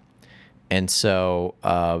 Yeah. And so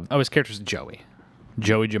Oh, his character's Joey.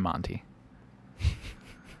 Joey Giamatti.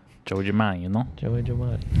 Joey Giamatti, you know? Joey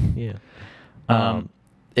Giamatti. Yeah.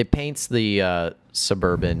 It paints the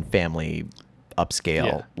suburban family upscale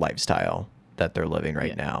Yeah. lifestyle that they're living right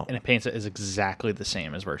Yeah. now. And it paints it as exactly the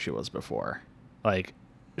same as where she was before. Like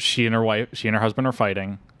she and her husband are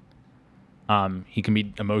fighting. He can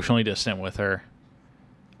be emotionally distant with her.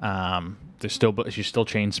 She's still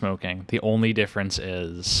chain smoking. The only difference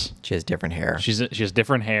is She has different hair. she has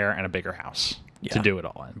different hair and a bigger house. to do it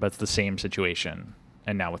all in. But it's the same situation,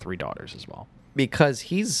 and now with 3 daughters as well. Because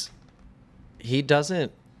he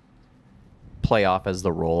doesn't play off as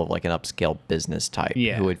the role of like an upscale business type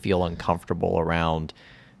who would feel uncomfortable around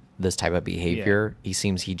this type of behavior. He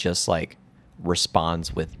seems he just like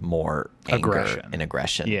responds with more anger and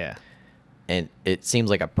aggression. Yeah. And it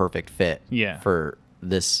seems like a perfect fit for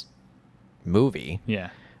this movie.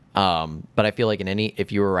 Yeah. But I feel like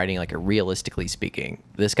if you were writing like a realistically speaking,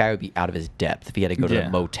 this guy would be out of his depth if he had to go to the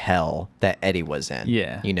motel that Eddie was in.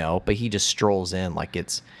 Yeah. You know, but he just strolls in like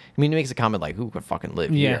it's, I mean, he makes a comment like, who could fucking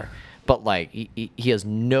live here? But like he has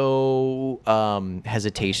no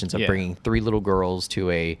hesitations of bringing 3 little girls to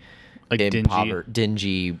a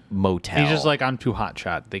dingy motel. He's just like, I'm too hot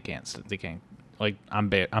shot. They can't. Like I'm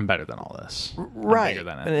better than all this. Right.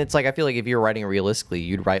 And it's like I feel like if you're writing realistically,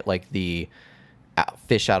 you'd write like the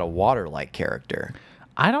fish out of water like character.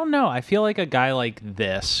 I don't know. I feel like a guy like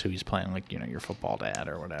this, who's playing like your football dad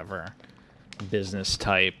or whatever, business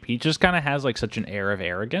type. He just kind of has like such an air of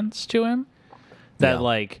arrogance to him that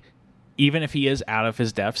like. Even if he is out of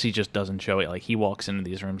his depths, he just doesn't show it. Like he walks into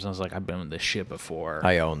these rooms and I was like, I've been with this shit before.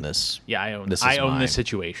 I own this. Yeah, I own this. I own this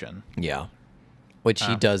situation. Yeah. Which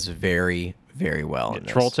he does very, very well in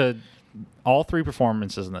this. Travolta, all 3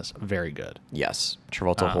 performances in this, very good. Yes.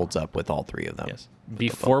 Travolta holds up with all 3 of them. Yes.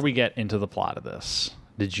 Before we get into the plot of this,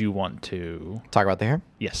 did you want to talk about the hair?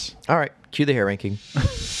 Yes. All right. Cue the hair ranking.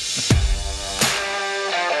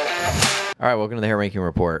 All right, welcome to the hair ranking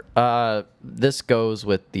report. This goes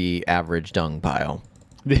with the average dung pile.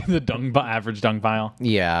 The average dung pile.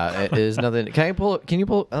 Yeah, it is nothing. Can you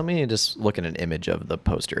pull? Let me just look at an image of the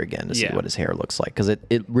poster again to see what his hair looks like, because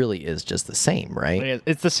it really is just the same, right?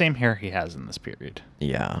 It's the same hair he has in this period.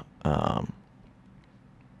 Yeah.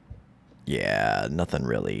 Yeah, nothing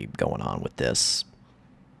really going on with this,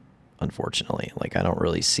 unfortunately. Like I don't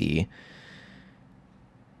really see.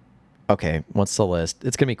 Okay, what's the list?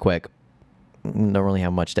 It's gonna be quick. Don't really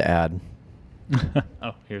have much to add.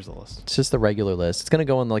 Oh, here's the list. It's just the regular list. It's gonna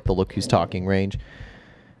go in like the look who's talking range.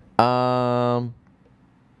 Below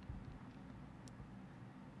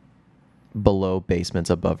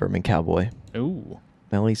Basements, above Urban Cowboy. Ooh.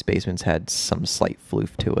 At least Basements had some slight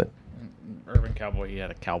floof to it. Urban Cowboy, he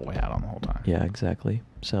had a cowboy hat on the whole time. Yeah, exactly.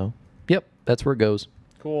 So, yep, that's where it goes.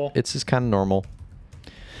 Cool. It's just kind of normal.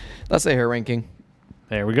 That's the hair ranking.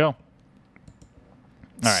 There we go. All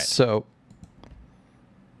right. So,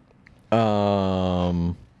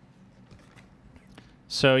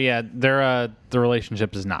 yeah, the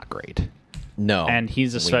relationship is not great. No. And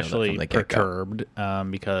he's especially perturbed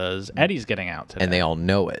because Eddie's getting out today. And they all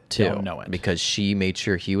know it, too. They all know it. Because she made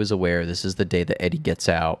sure he was aware this is the day that Eddie gets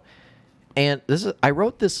out. And I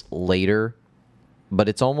wrote this later, but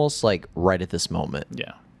it's almost like right at this moment.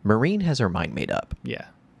 Yeah. Maureen has her mind made up. Yeah.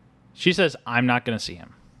 She says, I'm not going to see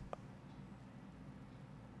him.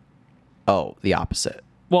 Oh, the opposite.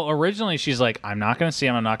 Well, originally she's like, I'm not going to see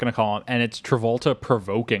him. I'm not going to call him. And it's Travolta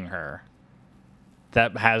provoking her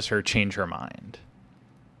that has her change her mind.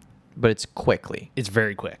 But it's quickly. It's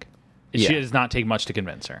very quick. Yeah. She does not take much to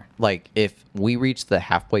convince her. Like, if we reach the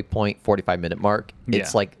halfway point, 45-minute mark,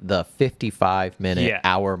 it's like the 55-minute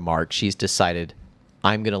hour mark. She's decided,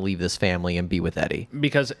 I'm going to leave this family and be with Eddie.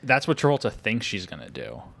 Because that's what Travolta thinks she's going to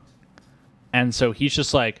do. And so he's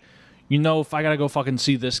just like, if I got to go fucking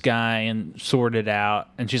see this guy and sort it out.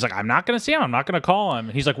 And she's like, I'm not going to see him. I'm not going to call him.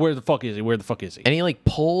 And he's like, where the fuck is he? Where the fuck is he? And he, like,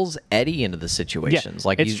 pulls Eddie into the situations. Yeah.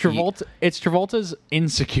 Like it's Travolta's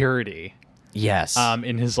insecurity. Yes.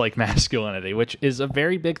 In his, like, masculinity, which is a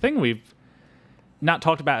very big thing we've not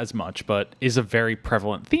talked about as much, but is a very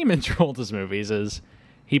prevalent theme in Travolta's movies, is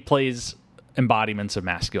he plays embodiments of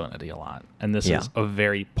masculinity a lot. And this is a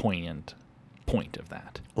very poignant point of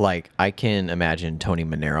that. Like, I can imagine Tony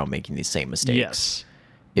Manero making these same mistakes. Yes.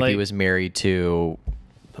 If he was married to,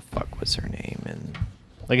 the fuck was her name? And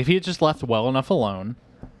like, if he had just left well enough alone.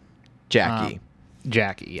 Jackie.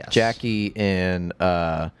 Jackie, yes. Jackie and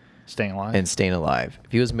Staying Alive. And Staying Alive.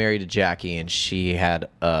 If he was married to Jackie and she had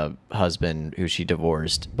a husband who she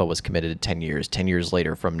divorced but was committed to 10 years, 10 years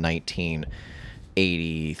later from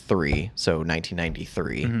 1983, so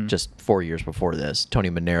 1993, just 4 years before this, Tony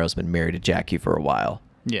Manero's been married to Jackie for a while.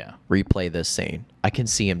 Yeah. Replay this scene. I can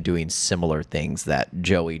see him doing similar things that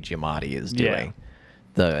Joey Giamatti is doing.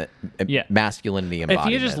 The masculinity embodiment. If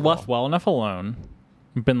he had just left well enough alone,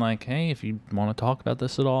 been like, hey, if you want to talk about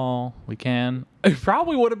this at all, we can. It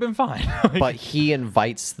probably would have been fine. Like, But he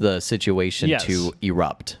invites the situation Yes. to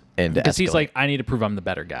erupt and because he's escalate. like, I need to prove I'm the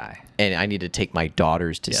better guy. And I need to take my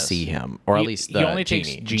daughters to Yes. see him, or at least the he only Jeannie.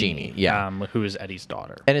 takes Jeannie, Yeah. who is Eddie's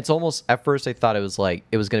daughter. And it's almost, at first I thought it was like,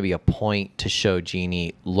 it was going to be a point to show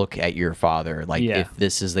Jeannie, look at your father. Like, Yeah. if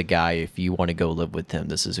this is the guy, if you want to go live with him,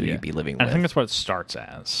 this is who you'd be living And with. I think that's what it starts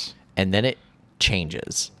as. And then it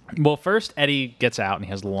changes. Well, first Eddie gets out and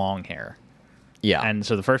he has long hair, Yeah. and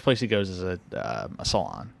so the first place he goes is a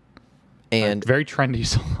salon, And a very trendy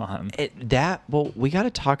salon. well, we got to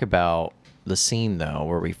talk about the scene, though,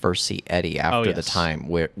 where we first see Eddie after the yes. time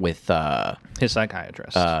with His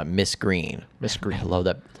psychiatrist, Miss Green. Miss Green. I love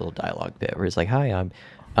that little dialogue bit where he's like, "Hi,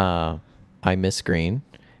 I'm Miss Green,"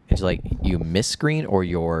 and she's like, "You Miss Green or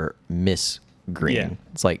you're Miss Green?" Yeah.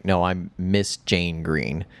 It's like, "No, I'm Miss Jane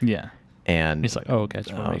Green." Yeah, And he's like, oh, okay, I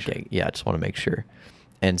just want to make sure. yeah, I just want to make sure.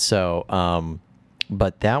 And so,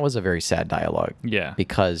 but that was a very sad dialogue. Yeah.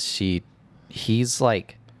 because he's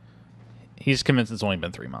like, He's convinced it's only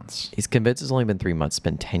been 3 months. he's convinced it's only been 3 months, it's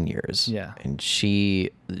been 10 years. Yeah. And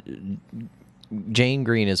Jane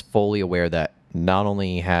Green is fully aware that not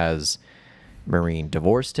only has Maureen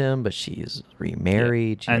divorced him, but she's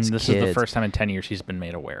remarried. She And has this is the kids. first time in 10 years she's been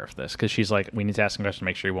made aware of this, because she's like, we need to ask him questions to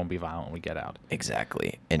make sure he won't be violent when we get out.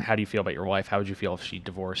 Exactly. And How do you feel about your wife? How would you feel if she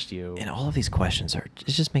divorced you? and all of these questions it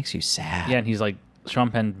just makes you sad. Yeah, and he's like, Sean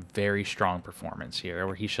Penn, very strong performance here,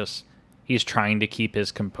 where he's trying to keep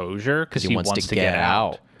his composure because he wants to get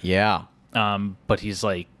out. Yeah. But he's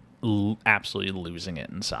like absolutely losing it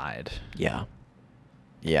inside. Yeah.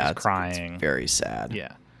 Yeah. He's It's crying. very sad.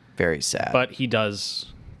 Yeah, Very sad. but he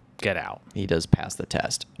does get out. he does pass the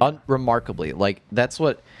test remarkably. Like, that's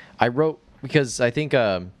what I wrote, because I think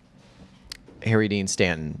Harry Dean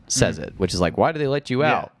Stanton says it, which is like, why do they let you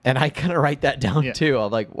Yeah. out? And I kind of write that down Yeah. too.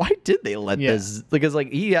 I'm like, why did they let Yeah. this? Because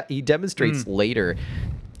like he demonstrates later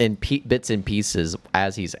in bits and pieces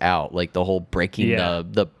as he's out, like the whole breaking Yeah.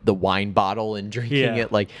 the wine bottle and drinking Yeah.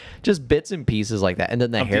 it, like just bits and pieces like that. And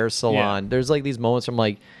then the hair salon. There's like these moments where I'm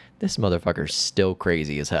like, this motherfucker's still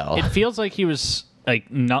crazy as hell. It feels like he was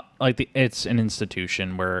like not like it's an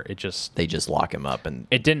institution where it just They just lock him up and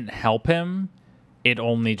it didn't help him. It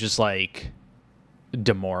only just like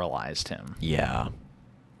demoralized him. yeah.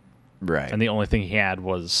 Right. And the only thing he had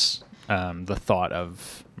was the thought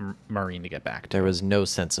of Maureen to get back to. There was no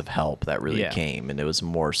sense of help that really Yeah. came, and it was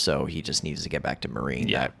more so he just needs to get back to Marine.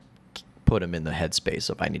 Yeah. That put him in the headspace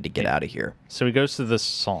of I need to get out of here. So he goes to this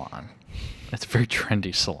salon. It's a very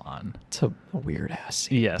trendy salon. It's a weird ass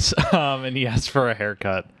scene. Yes. And he asks for a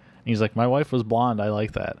haircut. And he's like, my wife was blonde. I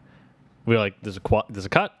like that. We're like, there's a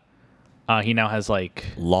cut. He now has like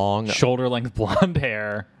Long. shoulder length blonde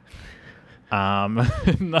hair.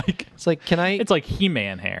 Like It's like, it's like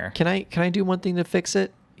He-Man hair. can I do one thing to fix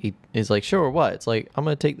it? He's like, sure, what? It's like, I'm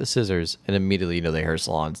gonna take the scissors, and immediately the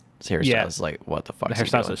hairstylist Yeah. is like, what the fuck? The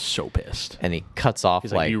hairstylist is so pissed. and he cuts off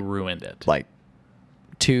He's like like, you ruined it. like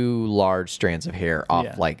 2 large strands of hair off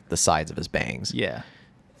Yeah. like the sides of his bangs. Yeah.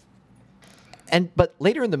 But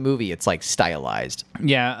later in the movie, it's like stylized.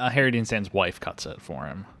 Yeah. Harry Dean Stanton's wife cuts it for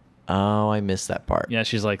him. Oh, I missed that part. Yeah.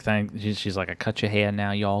 She's like, she's like, I cut your hair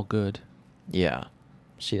now. You all good. Yeah.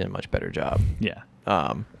 She did a much better job. Yeah.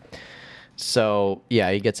 So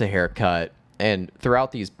yeah, he gets a haircut, and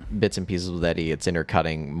throughout these bits and pieces with Eddie, it's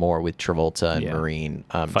intercutting more with Travolta and Yeah. Marine,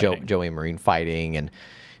 Fighting. Joey and Marine fighting,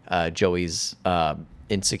 and Joey's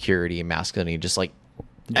insecurity and masculinity, just like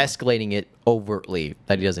escalating it overtly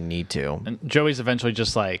that he doesn't need to. And Joey's eventually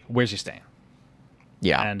just like, where's he staying?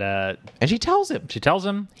 Yeah, And she tells him. she tells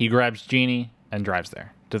him. He grabs Jeannie and drives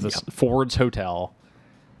there to this Ford's hotel.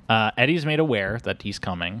 Eddie's made aware that he's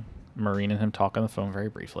coming. Maureen and him talk on the phone very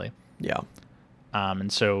briefly. Yeah,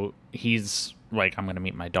 And so he's like, I'm going to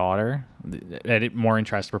meet my daughter. Maureen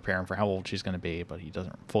tries to prepare him for how old she's going to be, but he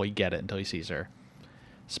doesn't fully get it until he sees her.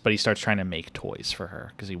 But he starts trying to make toys for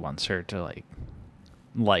her because he wants her to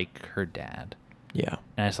like her dad. yeah,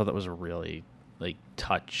 And I thought that was a really like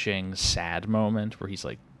touching, sad moment where he's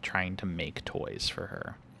like trying to make toys for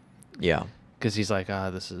her. yeah, Because he's like,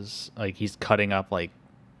 this is like he's cutting up like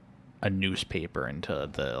a newspaper into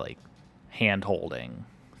the like hand holding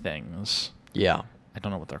things. yeah. I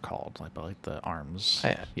don't know what they're called, but like the arms.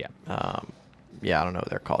 Yeah, I don't know what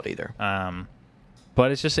they're called either.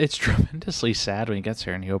 But it's tremendously sad when he gets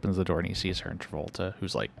here and he opens the door and he sees her and Travolta,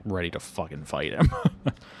 who's like ready to fucking fight him.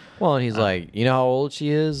 Well, and he's like, you know how old she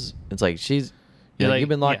is? It's like she's Yeah, Like, you've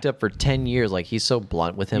been locked up for 10 years. Like, he's so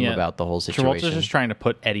blunt with him about the whole situation. Travolta's just trying to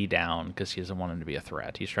put Eddie down because he doesn't want him to be a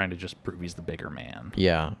threat. He's trying to just prove he's the bigger man.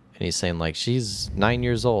 Yeah. And he's saying, like, she's 9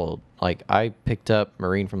 years old. Like, I picked up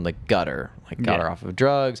Maureen from the gutter. Like, got her off of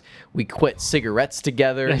drugs. We quit cigarettes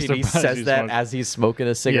together. Yeah, And he says that as he's smoking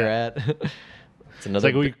a cigarette. It's another.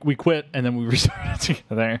 It's like we quit and then we restarted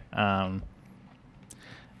together.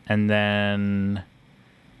 And then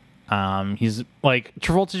he's like,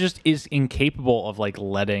 Travolta just is incapable of like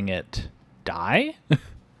letting it die.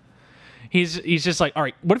 He's just like, all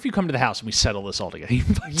right, what if you come to the house and we settle this all together? He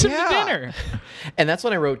invites him to dinner. And that's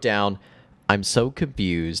when I wrote down, I'm so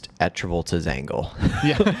confused at Travolta's angle.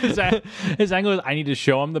 Yeah, his angle is, I need to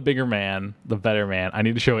show him the bigger man, the better man. I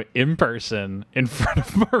need to show it in person in front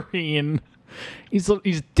of Maureen. He's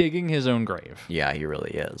digging his own grave. Yeah, he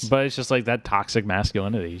really is. But it's just like that toxic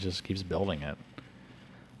masculinity. He just keeps building it.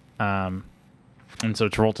 And so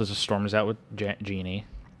Travolta just storms out with Jeannie.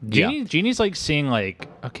 Jeannie's like seeing like,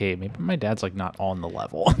 okay, maybe my dad's like not on the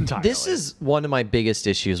level entirely. This is one of my biggest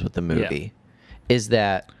issues with the movie, is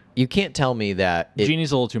that you can't tell me that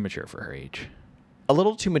Jeannie's a little too mature for her age. A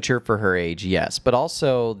little too mature for her age, yes, but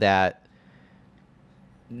also that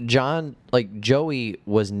Joey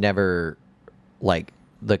was never like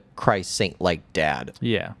the Christ saint like dad.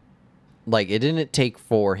 Yeah. Like, it didn't take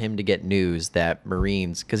for him to get news that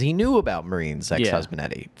Maureen's, because he knew about Maureen's ex-husband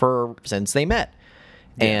Eddie since they met.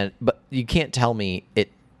 But you can't tell me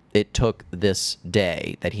it took this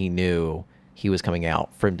day that he knew he was coming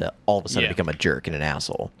out for him to all of a sudden become a jerk and an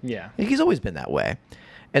asshole. Yeah. He's always been that way.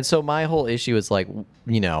 And so my whole issue is like,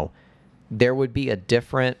 there would be a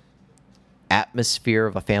different atmosphere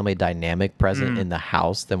of a family dynamic present in the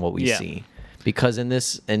house than what we see. Because in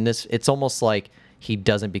this, it's almost like he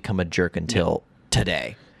doesn't become a jerk until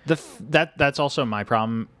today. That's also my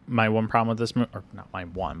problem. My one problem with this movie, or not my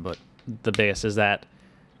one, but the biggest is that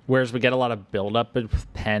whereas we get a lot of build up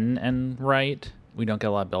with Penn and Wright, we don't get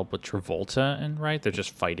a lot of build up with Travolta and Wright. They're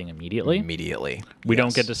just fighting immediately. We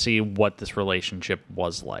don't get to see what this relationship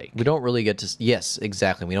was like. We don't really get to. Yes,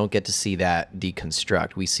 exactly. We don't get to see that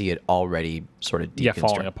deconstruct. We see it already sort of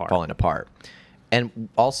deconstruct, falling apart. And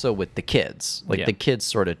also with the kids, like the kids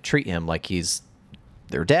sort of treat him like he's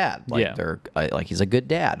their dad, like they're like he's a good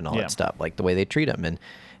dad and all that stuff, like the way they treat him. And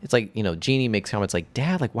it's like, Jeannie makes comments like,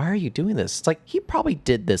 "Dad, like, why are you doing this?" It's like, he probably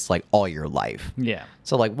did this like all your life. Yeah.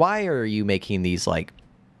 So like, why are you making these like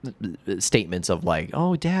statements of like,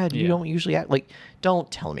 "Oh, Dad, you don't usually act like."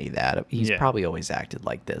 Don't tell me that. He's probably always acted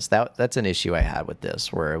like this. That's an issue I had with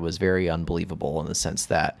this, where it was very unbelievable in the sense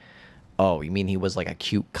that, oh, you mean he was like a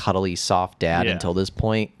cute, cuddly, soft dad until this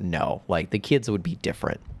point? No, like the kids would be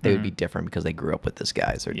different. They would be different because they grew up with this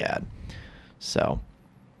guy as their dad. So,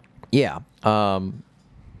 yeah.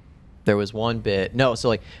 There was one bit. No, so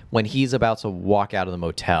like when he's about to walk out of the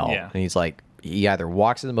motel, and he's like, he either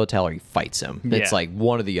walks in the motel or he fights him. It's like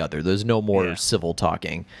one or the other. There's no more civil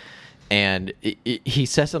talking. And he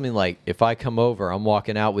says something like, "If I come over, I'm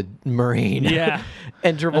walking out with Maureen." Yeah.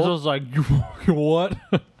 And Travolta was like, "What?"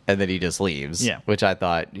 And then he just leaves. Yeah. Which I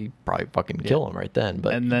thought he'd probably fucking kill him right then.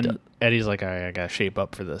 But and then Eddie's like, I gotta shape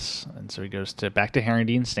up for this. And so he goes back to Harry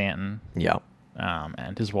Dean Stanton. Yeah.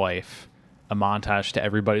 And his wife. A montage to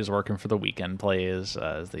Everybody's Working for the Weekend plays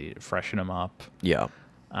as they freshen him up. Yeah.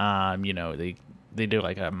 They do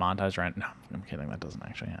like a montage around. No, I'm kidding. That doesn't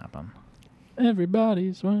actually happen.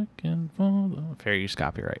 Everybody's working for the fair use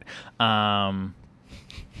copyright.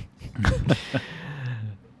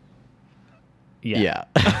 Yeah.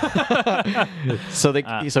 So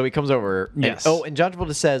he comes over. Yes. And John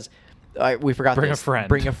Travolta says, "We forgot Bring this. a friend.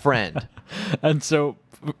 Bring a friend." And so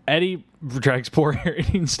Eddie drags poor Harry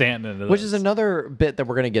Dean Stanton into this. Which is another bit that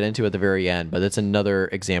we're going to get into at the very end, but it's another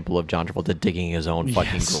example of John Travolta digging his own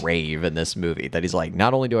fucking grave in this movie. That he's like,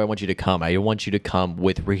 not only do I want you to come, I want you to come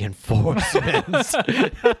with reinforcements.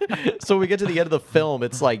 So we get to the end of the film,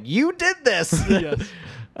 it's like, you did this. Yes.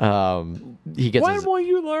 He gets when will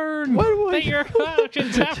you learn that your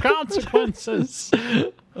actions have consequences?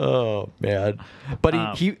 Oh man.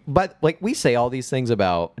 But but like we say all these things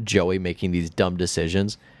about Joey making these dumb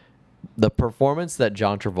decisions. The performance that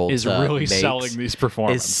John Travolta is really selling these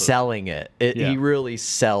performances. Is selling it. He really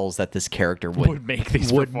sells that this character would make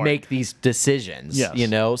these decisions.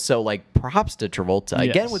 Yes. So like props to Travolta.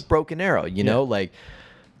 Again with Broken Arrow, like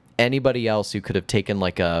anybody else who could have taken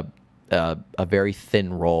like a very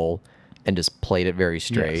thin role and just played it very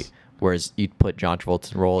straight. Yes. Whereas you'd put John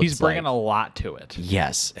Travolta's role, he's bringing a lot to it.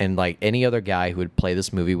 Yes, and like any other guy who would play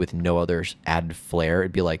this movie with no other added flair,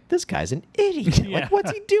 it'd be like, this guy's an idiot. Like, what's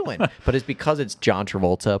he doing? But it's because it's John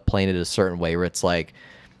Travolta playing it a certain way where it's like,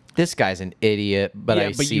 this guy's an idiot, but yeah, I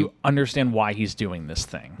but see. you understand why he's doing this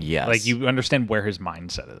thing. Yes. Like, you understand where his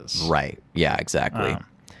mindset is. Right. Yeah, exactly.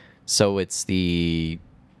 So it's the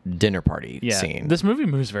dinner party Yeah. scene. This movie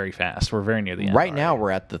moves very fast. We're very near the end. Right now, already.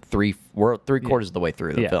 we're at we're three-quarters of the way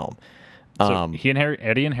through the film. So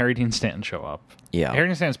Eddie and Harry Dean Stanton show up. Yeah. Harry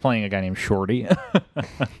Dean Stanton's playing a guy named Shorty.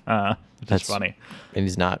 Which is funny. And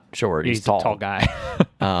he's not short. He's a tall. tall guy.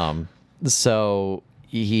 So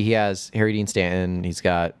he has Harry Dean Stanton. He's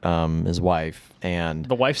got his wife, and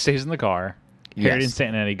The wife stays in the car. Harry Dean Yes.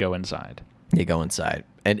 Stanton and Eddie go inside. they go inside.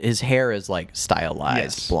 And his hair is like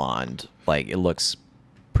stylized Yes. blonde. Like it looks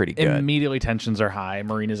pretty good. Immediately tensions are high.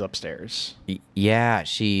 Marina's upstairs. Yeah,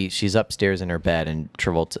 she's upstairs in her bed, and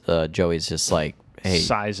Travolta, Joey's just like, hey,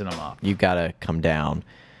 Sizing him up. you gotta come down.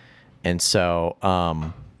 And so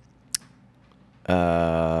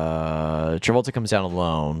Travolta comes down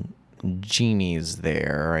alone. Jeannie's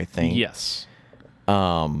there, I think. Yes.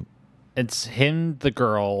 It's him, the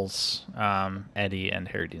girls, Eddie, and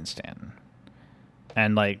Harry Dean Stanton.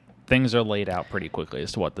 And, like, things are laid out pretty quickly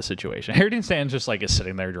as to what the situation. Harry Dean Stanton just, like, is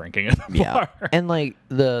sitting there drinking at the bar. And, like,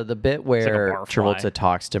 the bit where barfly. Travolta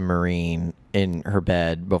talks to Maureen in her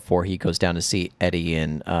bed before he goes down to see Eddie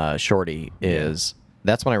and Shorty is...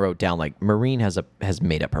 That's when I wrote down, like, Maureen has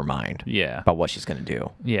made up her mind about what she's going to do.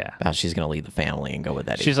 Yeah. How she's going to leave the family and go with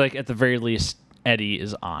Eddie. She's like, at the very least, Eddie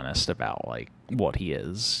is honest about, like, what he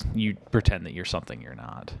is. You pretend that you're something you're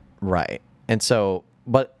not. Right. And so,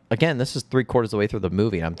 but again, this is 3/4 of the way through the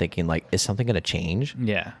movie, and I'm thinking, like, is something going to change?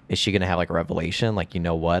 Yeah. Is she going to have, like, a revelation? Like, you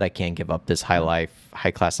know what? I can't give up this high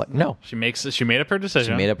class life. No. She made up her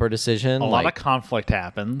decision. She made up her decision. A lot of conflict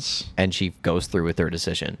happens. And she goes through with her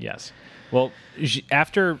decision. Yes. Well,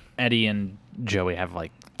 after Eddie and Joey have,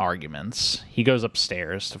 like, arguments, he goes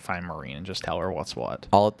upstairs to find Maureen and just tell her what's what.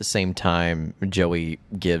 All at the same time, Joey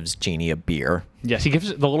gives Jeannie a beer. Yes, he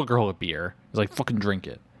gives the little girl a beer. He's like, fucking drink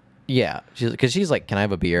it. Yeah, because she's like, "Can I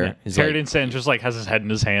have a beer?" Yeah. He's Harry like, Dean Stanton just, like, has his head in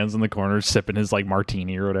his hands in the corner, sipping his, like,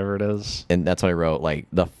 martini or whatever it is. and that's what I wrote. Like,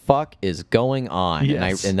 the fuck is going on?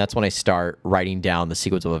 Yes. And that's when I start writing down the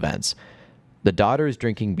sequence of events. The daughter is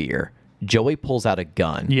drinking beer. Joey pulls out a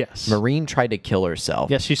gun. Yes. Maureen tried to kill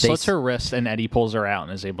herself. Yes, she slits her wrist, and Eddie pulls her out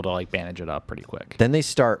and is able to, like, bandage it up pretty quick. Then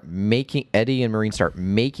Eddie and Maureen start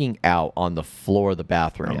making out on the floor of the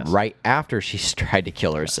bathroom Yes. right after she's tried to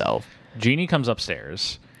kill herself. Jeannie comes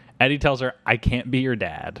upstairs. Eddie tells her, I can't be your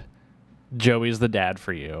dad. Joey's the dad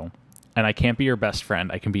for you. And I can't be your best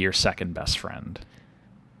friend. I can be your second best friend.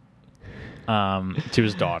 To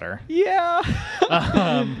his daughter. Yeah.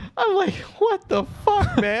 I'm like, what the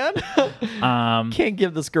fuck, man? Can't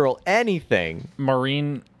give this girl anything.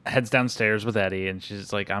 Maureen heads downstairs with Eddie, and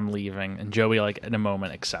she's like, I'm leaving. And Joey, like, in a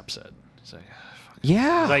moment, accepts it. He's like, fuck.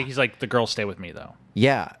 Yeah. He's like, the girls stay with me, though.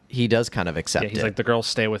 Yeah, he does kind of accept Yeah, he's it. like, the girls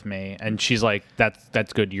stay with me. And she's like,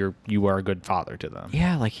 that's good. You are a good father to them.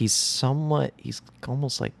 Yeah, like he's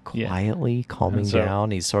almost like Yeah. quietly calming And so-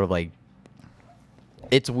 down. He's sort of like,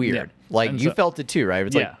 it's weird. Yeah. Like And you so- felt it too, right?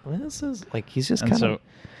 It's Yeah. like, this is like, he's just And kind so of,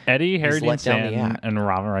 Eddie, Harry Dean let down the Stanton, act. and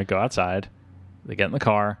Robin Wright go outside. They get in the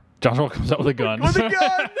car. John Travolta comes out with a gun. with a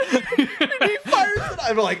gun. And he fires it.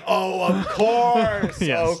 I'm like, oh, of course.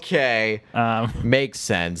 Yes. Okay. Makes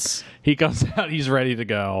sense. He comes out. He's ready to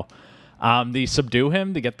go. They subdue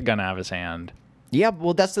him to get the gun out of his hand. Yeah,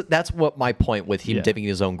 well, that's what my point with him dipping in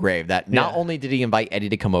his own grave. That not only did he invite Eddie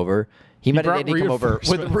to come over, he invited brought Eddie to come over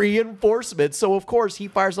with reinforcements. So of course he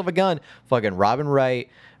fires off a gun. Fucking Robin Wright,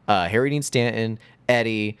 Harry Dean Stanton,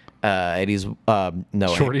 Eddie, Eddie's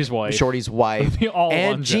Shorty's wife. They all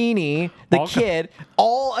and lunge Jeannie, the kid,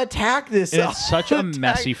 all attack this. It's such a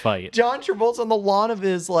messy fight. John Travolta's on the lawn of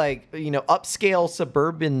his upscale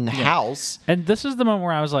suburban house, and this is the moment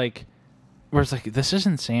where I was like, this is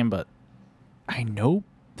insane, but I know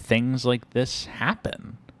things like this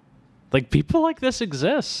happen. Like, people like this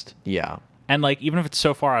exist. Yeah. And, like, even if it's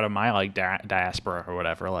so far out of my, like, diaspora or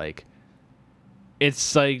whatever, like,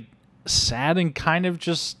 it's, like, sad and kind of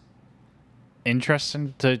just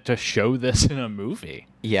interesting to show this in a movie.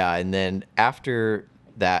 Yeah, and then after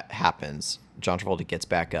that happens, John Travolta gets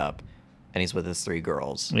back up, and he's with his three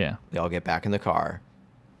girls. Yeah. They all get back in the car,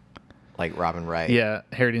 like Robin Wright. Yeah,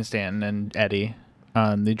 Harry Dean Stanton and Eddie.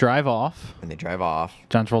 They drive off. And they drive off.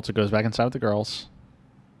 John Travolta goes back inside with the girls.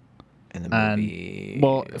 And the movie...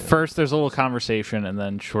 well, first there's a little conversation, and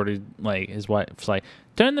then Shorty, like, his wife's like,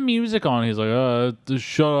 turn the music on. He's like, just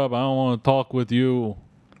shut up. I don't want to talk with you.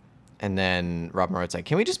 And then Robin Wright's like,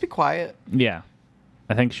 can we just be quiet? Yeah.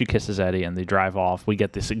 I think she kisses Eddie, and they drive off. We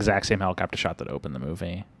get this exact same helicopter shot that opened the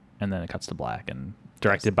movie. And then it cuts to black, and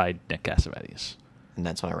directed by Nick Cassavetes. And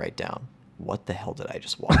that's when I write down, what the hell did I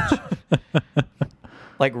just watch?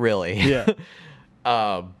 Like, really. Yeah.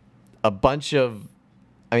 A bunch of,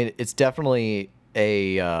 I mean, it's definitely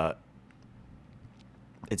it's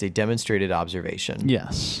a demonstrated observation.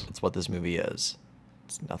 Yes. It's what this movie is.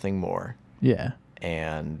 It's nothing more. Yeah.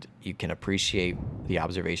 And you can appreciate the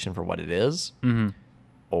observation for what it is,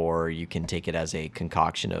 or you can take it as a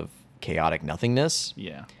concoction of chaotic nothingness.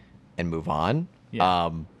 Yeah. And move on.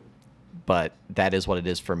 Yeah. But that is what it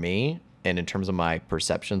is for me. And in terms of my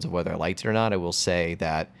perceptions of whether I liked it or not, I will say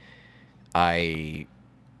that I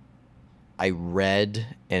read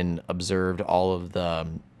and observed all of the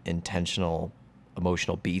intentional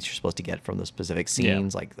emotional beats you're supposed to get from the specific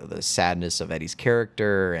scenes, like the sadness of Eddie's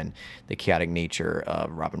character and the chaotic nature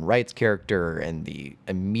of Robin Wright's character and the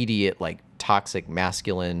immediate like toxic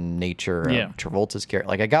masculine nature of Travolta's character.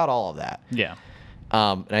 Like I got all of that. Yeah.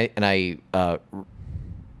 And I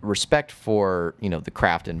respect for the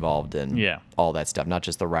craft involved in all that stuff, not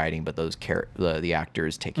just the writing, but those the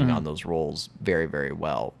actors taking on those roles very, very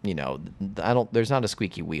well. There's not a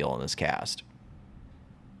squeaky wheel in this cast.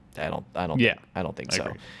 I don't think so.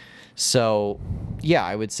 Agree. So yeah,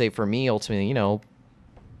 I would say for me ultimately,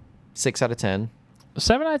 6 out of 10.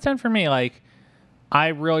 7 out of 10 for me. Like, I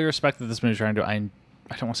really respect that this movie's trying to. I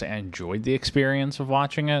don't want to say I enjoyed the experience of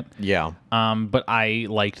watching it. Yeah. But I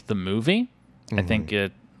liked the movie. I think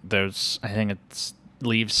it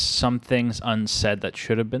leaves some things unsaid that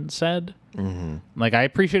should have been said. Like, I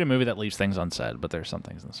appreciate a movie that leaves things unsaid, but there's some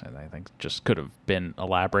things unsaid that I think just could have been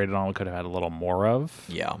elaborated on. We could have had a little more of.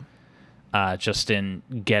 Yeah. Just in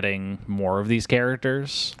getting more of these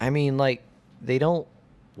characters. I mean, like, they don't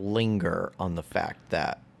linger on the fact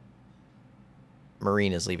that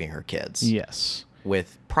Maureen is leaving her kids. Yes.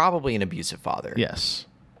 With probably an abusive father. Yes.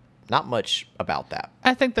 Not much about that.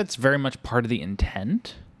 I think that's very much part of the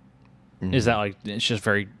intent. Is that like it's just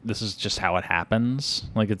this is just how it happens.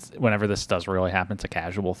 Like it's whenever this does really happen, it's a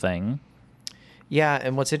casual thing. Yeah,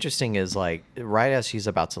 and what's interesting is like right as she's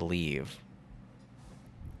about to leave,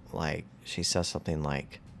 like she says something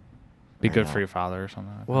like, "Be good for your father" or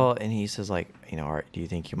something. Like well, and he says like, do you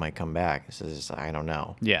think you might come back? He says, I don't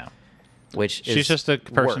know. Yeah. Which she's just a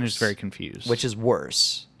person who's very confused. Which is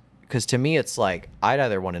worse, because to me it's like I'd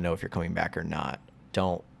either want to know if you're coming back or not.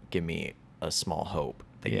 Don't give me a small hope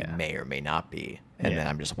that you may or may not be, and then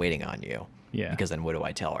I'm just waiting on you. Yeah. Because then what do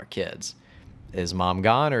I tell our kids? Is mom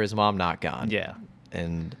gone or is mom not gone? Yeah.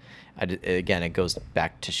 And again, it goes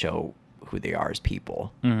back to show who they are as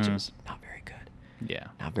people, which is not very good. Yeah.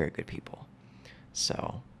 Not very good people.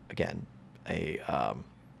 So again, a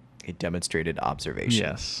demonstrated observation.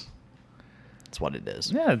 Yes. That's what it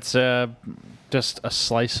is. Yeah, it's just a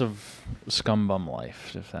slice of scumbum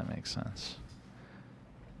life, if that makes sense.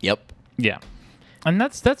 Yep. Yeah. And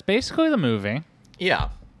that's basically the movie. Yeah.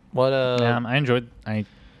 What I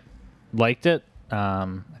liked it.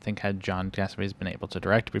 I think had John Cassavetes been able to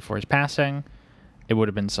direct before his passing, it would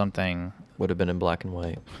have been something. Would have been in black and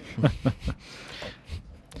white.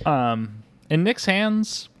 In Nick's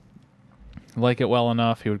hands, like it well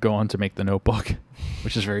enough, he would go on to make The Notebook,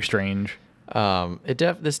 which is very strange.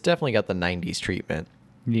 This definitely got the 90s treatment.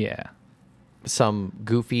 Yeah. Some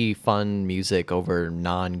goofy, fun music over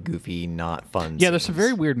non-goofy, not fun Yeah, there's some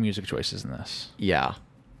very weird music choices in this. Yeah.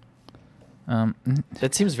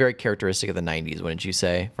 That seems very characteristic of the 90s, wouldn't you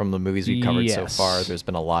say? From the movies we've covered so far, there's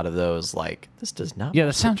been a lot of those, like, this does not... Yeah,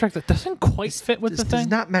 the soundtrack that doesn't quite fit with the thing. This does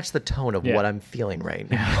not match the tone of what I'm feeling right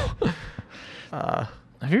now. Have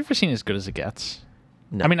you ever seen As Good as It Gets?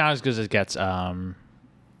 No. I mean, not As Good as It Gets.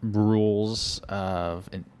 Rules of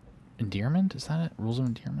Endearment? Is that it? Rules of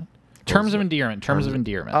Endearment? Terms of Endearment. Terms of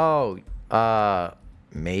Endearment. Oh,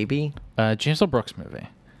 maybe. James L. Brooks movie.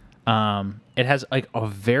 It has like a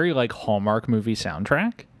very like Hallmark movie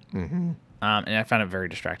soundtrack. And I found it very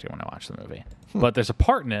distracting when I watched the movie. But there's a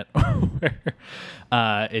part in it where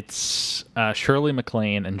it's Shirley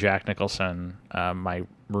MacLaine and Jack Nicholson, my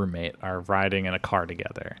roommate, are riding in a car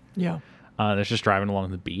together. Yeah. They're just driving along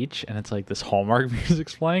the beach, and it's like this Hallmark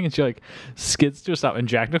music's playing, and she like skids to a stop, and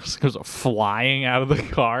Jack Nicholson goes flying out of the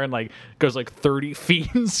car and like goes like 30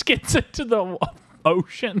 feet and skids into the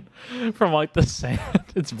ocean from like the sand.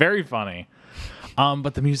 It's very funny.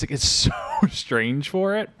 But the music is so strange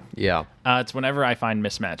for it. Yeah. It's whenever I find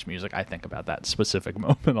mismatched music, I think about that specific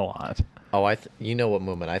moment a lot. Oh, you know what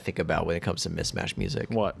moment I think about when it comes to mismatched music?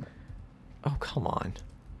 What? Oh, come on.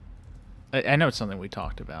 I know it's something we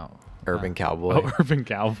talked about. Urban Cowboy. Oh, Urban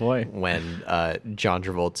Cowboy. When John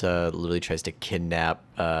Travolta literally tries to kidnap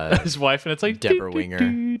his wife, and it's like Deborah Winger.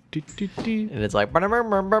 And it's like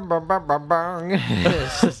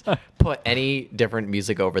it's just put any different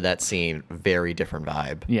music over that scene, very different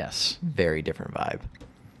vibe. Yes. Very different vibe.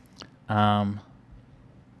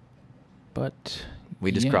 But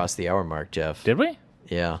We just crossed the hour mark, Jeff. Did we?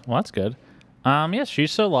 Yeah. Well, that's good. Yes,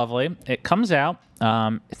 She's So Lovely. It comes out.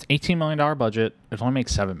 It's $18 million budget. It only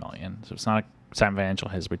makes $7 million, so it's not a financial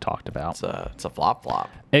hit as we talked about. It's a flop.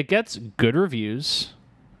 It gets good reviews.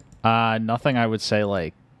 Nothing I would say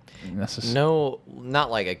like No,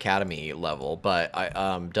 not like Academy level, but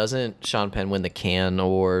doesn't Sean Penn win the Cannes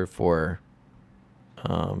Award for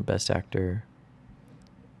Best Actor?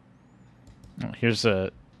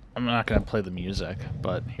 I'm not going to play the music,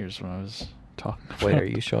 but here's what I was talking about. Wait, are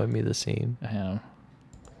you showing me the scene? I am.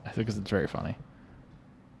 I think it's very funny.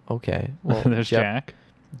 Okay. Well, There's Jack.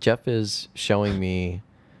 Jeff is showing me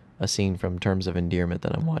a scene from Terms of Endearment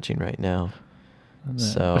that I'm watching right now.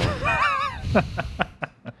 So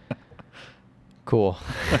cool.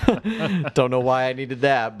 Don't know why I needed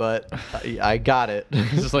that, but I got it.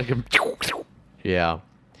 This is like a... Yeah.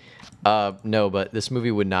 No, but this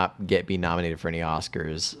movie would not be nominated for any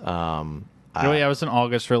Oscars. It was an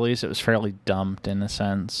August release. It was fairly dumped in a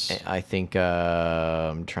sense. I think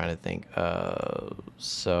I'm trying to think.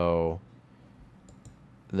 So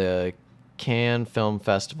the Cannes Film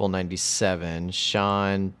Festival '97,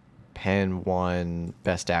 Sean Penn won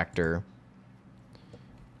Best Actor.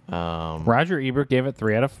 Roger Ebert gave it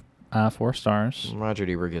 3 out of 4 stars. Roger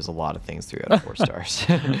Ebert gives a lot of things 3 out of 4 stars,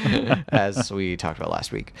 as we talked about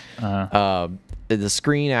last week. The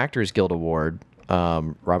Screen Actors Guild Award,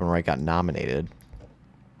 Robin Wright got nominated.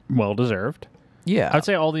 Well deserved. Yeah, I'd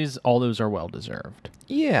say all those are well deserved.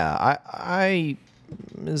 Yeah, I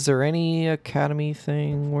is there any Academy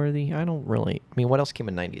thing worthy? I don't really. I mean, what else came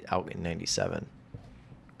out in '97?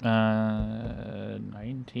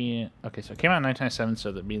 19. Okay, so it came out in 1997,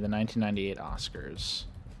 so that'd be the 1998 Oscars.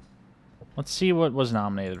 Let's see what was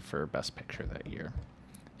nominated for Best Picture that year.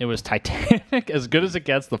 It was Titanic, As Good as It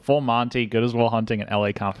Gets, The Full Monty, Good as Will Hunting, and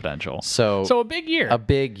L.A. Confidential. So a big year. A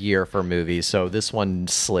big year for movies. So this one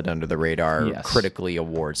slid under the radar, yes. Critically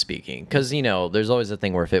award speaking. Because, there's always a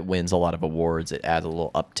thing where if it wins a lot of awards, it adds a little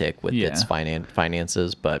uptick with its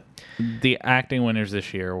finances. But the acting winners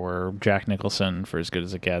this year were Jack Nicholson for As Good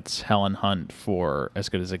as It Gets, Helen Hunt for As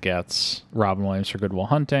Good as It Gets, Robin Williams for Good Will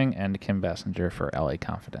Hunting, and Kim Basinger for L.A.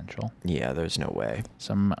 Confidential. Yeah, there's no way.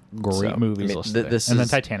 Some great movies listed. And then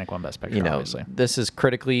Titanic won Best Picture, obviously. This is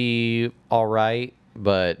critically all right,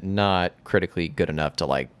 but not critically good enough to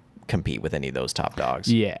like compete with any of those top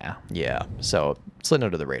dogs. Yeah. Yeah. So slid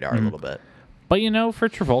under the radar a little bit. But, for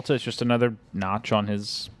Travolta, it's just another notch on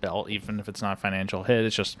his belt, even if it's not a financial hit.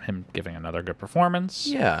 It's just him giving another good performance.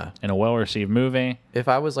 Yeah. In a well-received movie. If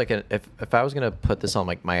I was if I was going to put this on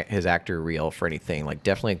like his actor reel for anything, like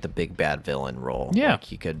definitely like the big bad villain role. Yeah. Like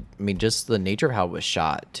he could, just the nature of how it was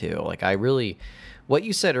shot too. Like what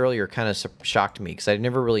you said earlier kind of shocked me because I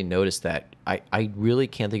never really noticed that. I really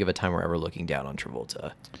can't think of a time we're ever looking down on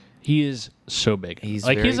Travolta. He is so big. He's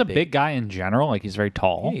a big guy in general. Like he's very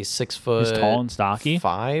tall. Yeah, he's 6 foot. He's tall and stocky.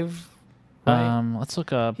 5. Right? Let's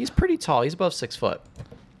look up. He's pretty tall. He's above 6 foot.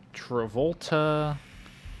 Travolta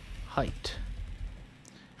height.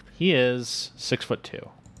 He is 6'2".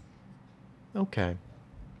 Okay.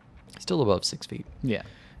 Still above 6 feet. Yeah.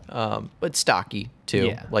 But stocky too.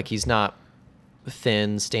 Yeah. Like he's not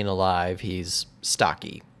thin, staying alive. He's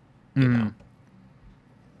stocky. You know.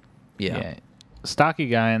 Yeah. Stocky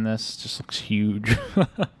guy in this just looks huge.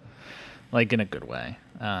 Like in a good way.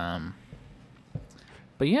 But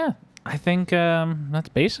yeah, I think that's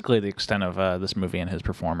basically the extent of this movie and his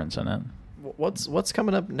performance in it. What's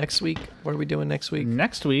coming up next week? What are we doing next week?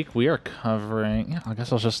 Next week we are covering. I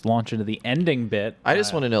guess I'll just launch into the ending bit. I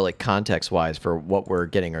just want to know, like, context-wise, for what we're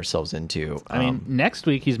getting ourselves into. I mean, next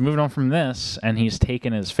week he's moving on from this, and he's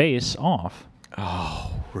taking his face off.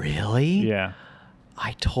 Oh, really? Yeah.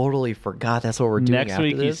 I totally forgot that's what we're doing. Next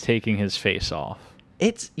week he's taking his face off.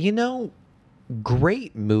 It's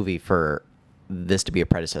great movie for this to be a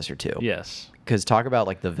predecessor to. Yes. Because talk about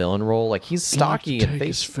like the villain role, like he's stocky and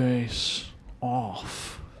his face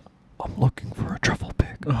off. I'm looking for a truffle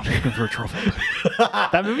pig. I'm looking for a truffle pig.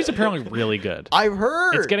 That movie's apparently really good. I've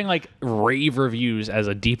heard it's getting like rave reviews as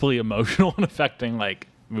a deeply emotional and affecting like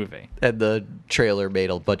movie. And the trailer made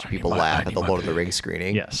a bunch of people laugh at the Lord of the Rings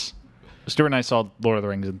screening. Yes. Stuart and I saw Lord of the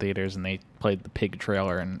Rings in theaters, and they played the pig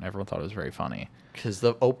trailer, and everyone thought it was very funny. Because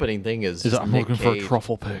the opening thing is I'm looking for a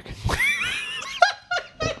truffle pig.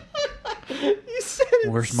 You said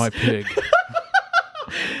it. Where's my pig?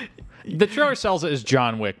 The trailer sells it as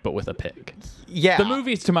John Wick, but with a pig. Yeah. The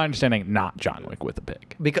movie's, to my understanding, not John Wick with a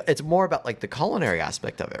pig. Because it's more about like the culinary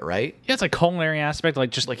aspect of it, right? Yeah, it's like culinary aspect,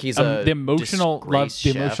 like just like he's the emotional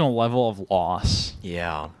level of loss.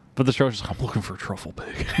 Yeah. But the trailer's just like, I'm looking for a truffle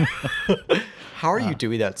pig. How are you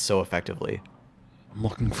doing that so effectively? I'm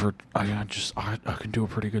looking for. I can do a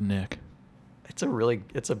pretty good Nick.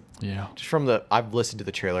 Yeah. Just from I've listened to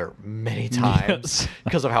the trailer many times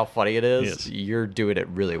because of how funny it is. Yes. You're doing it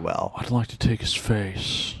really well. I'd like to take his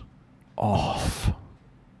face off.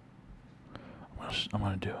 I'm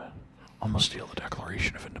gonna do it. I'm gonna steal the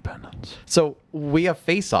Declaration of Independence. So we have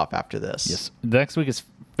Face Off after this. Yes. Next week is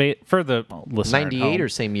for the listener. 98 or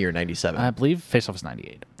same year, 97? I believe Face Off is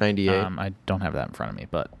 98. 98. I don't have that in front of me,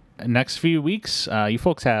 but next few weeks, you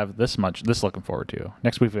folks have this looking forward to.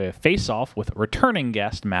 Next week we have Face Off with returning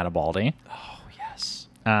guest Matt Abaldi. Oh yes.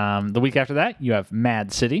 The week after that, you have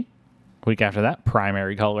Mad City. Week after that,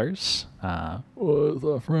 Primary Colors. With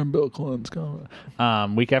our friend Bill Clinton's coming.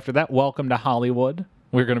 Week after that, Welcome to Hollywood.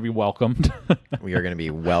 We're going to be welcomed. We are going to be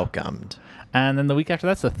welcomed. And then the week after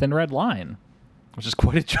that's The Thin Red Line, which is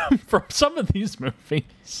quite a jump from some of these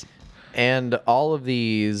movies. And all of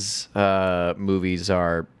these movies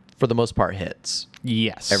are, for the most part, hits.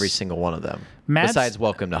 Yes. Every single one of them. Besides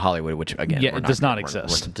Welcome to Hollywood, which, again, it does not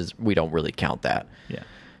exist. We don't really count that.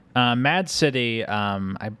 Yeah. Mad City,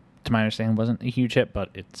 to my understanding, wasn't a huge hit, but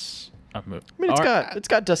it's a movie. I mean, it's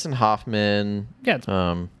got Dustin Hoffman.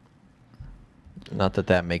 Yeah. Not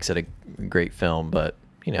that makes it a great film, but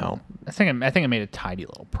you know, I think it made a tidy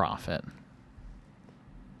little profit.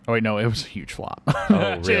 Oh wait, no, it was a huge flop.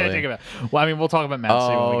 Oh really? Well, I mean, we'll talk about Mad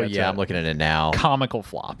City when we get to I'm looking at it now. Comical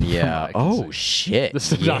flop. Yeah. Oh shit. This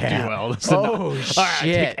did not do well. Shit. All right, I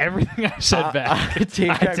take everything I said back. I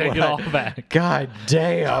take it all back. God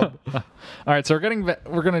damn. All right, so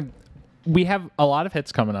we have a lot of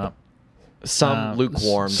hits coming up. Some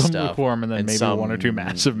lukewarm stuff. Some lukewarm, and then maybe one or two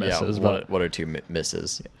massive misses. Yeah, one or two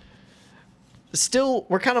misses. Still,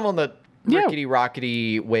 we're kind of on the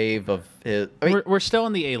rickety-rockety wave of his... we're still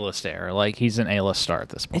in the A-list era. Like, he's an A-list star at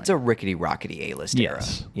this point. It's a rickety-rockety A-list era.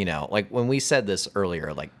 You know, like, when we said this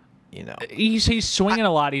earlier, like, you know... He's swinging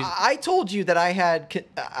a lot. I told you that I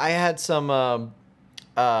had some...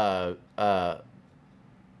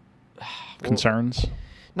 concerns?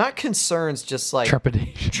 Not concerns, just like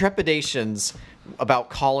trepidations about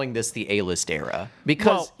calling this the A-list era,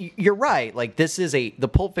 because you're right. Like, this is the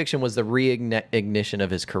Pulp Fiction was the reignition of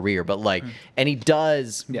his career, but like, and he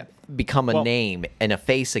does become a name and a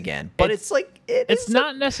face again. But it's like it's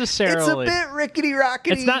not necessarily. It's a bit rickety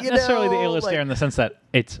rockety. It's not necessarily the A-list era in the sense that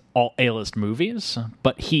it's all A-list movies,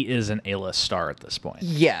 but he is an A-list star at this point.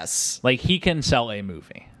 Yes, like he can sell a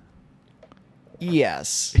movie.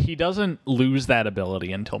 Yes. He doesn't lose that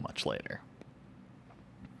ability until much later.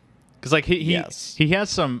 Because, like, he has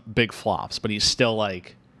some big flops, but he's still,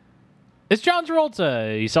 like... It's John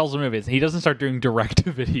Travolta. He sells the movies. He doesn't start doing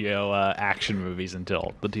direct-to-video action movies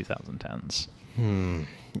until the 2010s.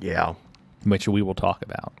 Yeah. Which we will talk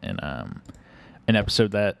about in an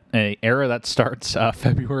episode an era that starts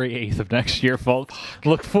February 8th of next year, folks.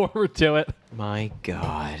 Look forward to it. My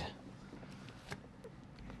God.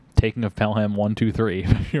 Taking of Pelham 1, 2, 3,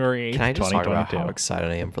 February 8th, Can I just talk 2022. about how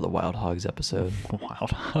excited I am for the Wild Hogs episode?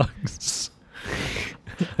 Wild Hogs.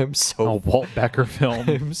 I'm so... A Walt Becker film.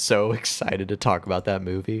 I'm so excited to talk about that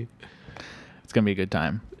movie. It's going to be a good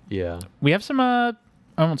time. Yeah. We have some... I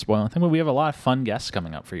won't spoil anything, but we have a lot of fun guests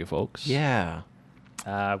coming up for you folks. Yeah.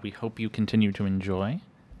 We hope you continue to enjoy.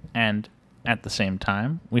 And... at the same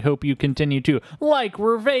time, we hope you continue to like,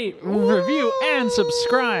 review, and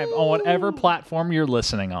subscribe on whatever platform you're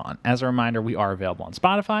listening on. As a reminder, we are available on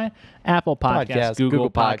Spotify, Apple Podcasts, Google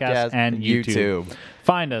Podcasts, and YouTube.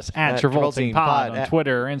 Find us at Travolting Pod on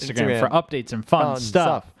Twitter or Instagram for updates and fun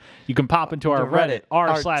stuff. You can pop into our Reddit,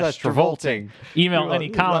 r/Travolting. Email any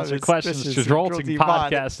comments or questions to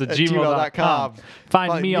travoltingpodcast@gmail.com.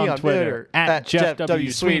 Find me on Twitter at Jeff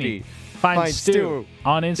W. Sweeney. Find Stu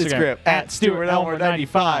on Instagram at Stuart Elmore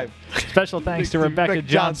 95. Special thanks to Rebecca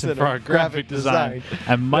Johnson for our graphic design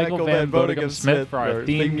and Michael Van Bodegum Smith for our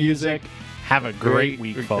theme music. Have a great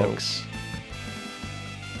week, folks.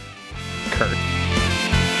 Kurt.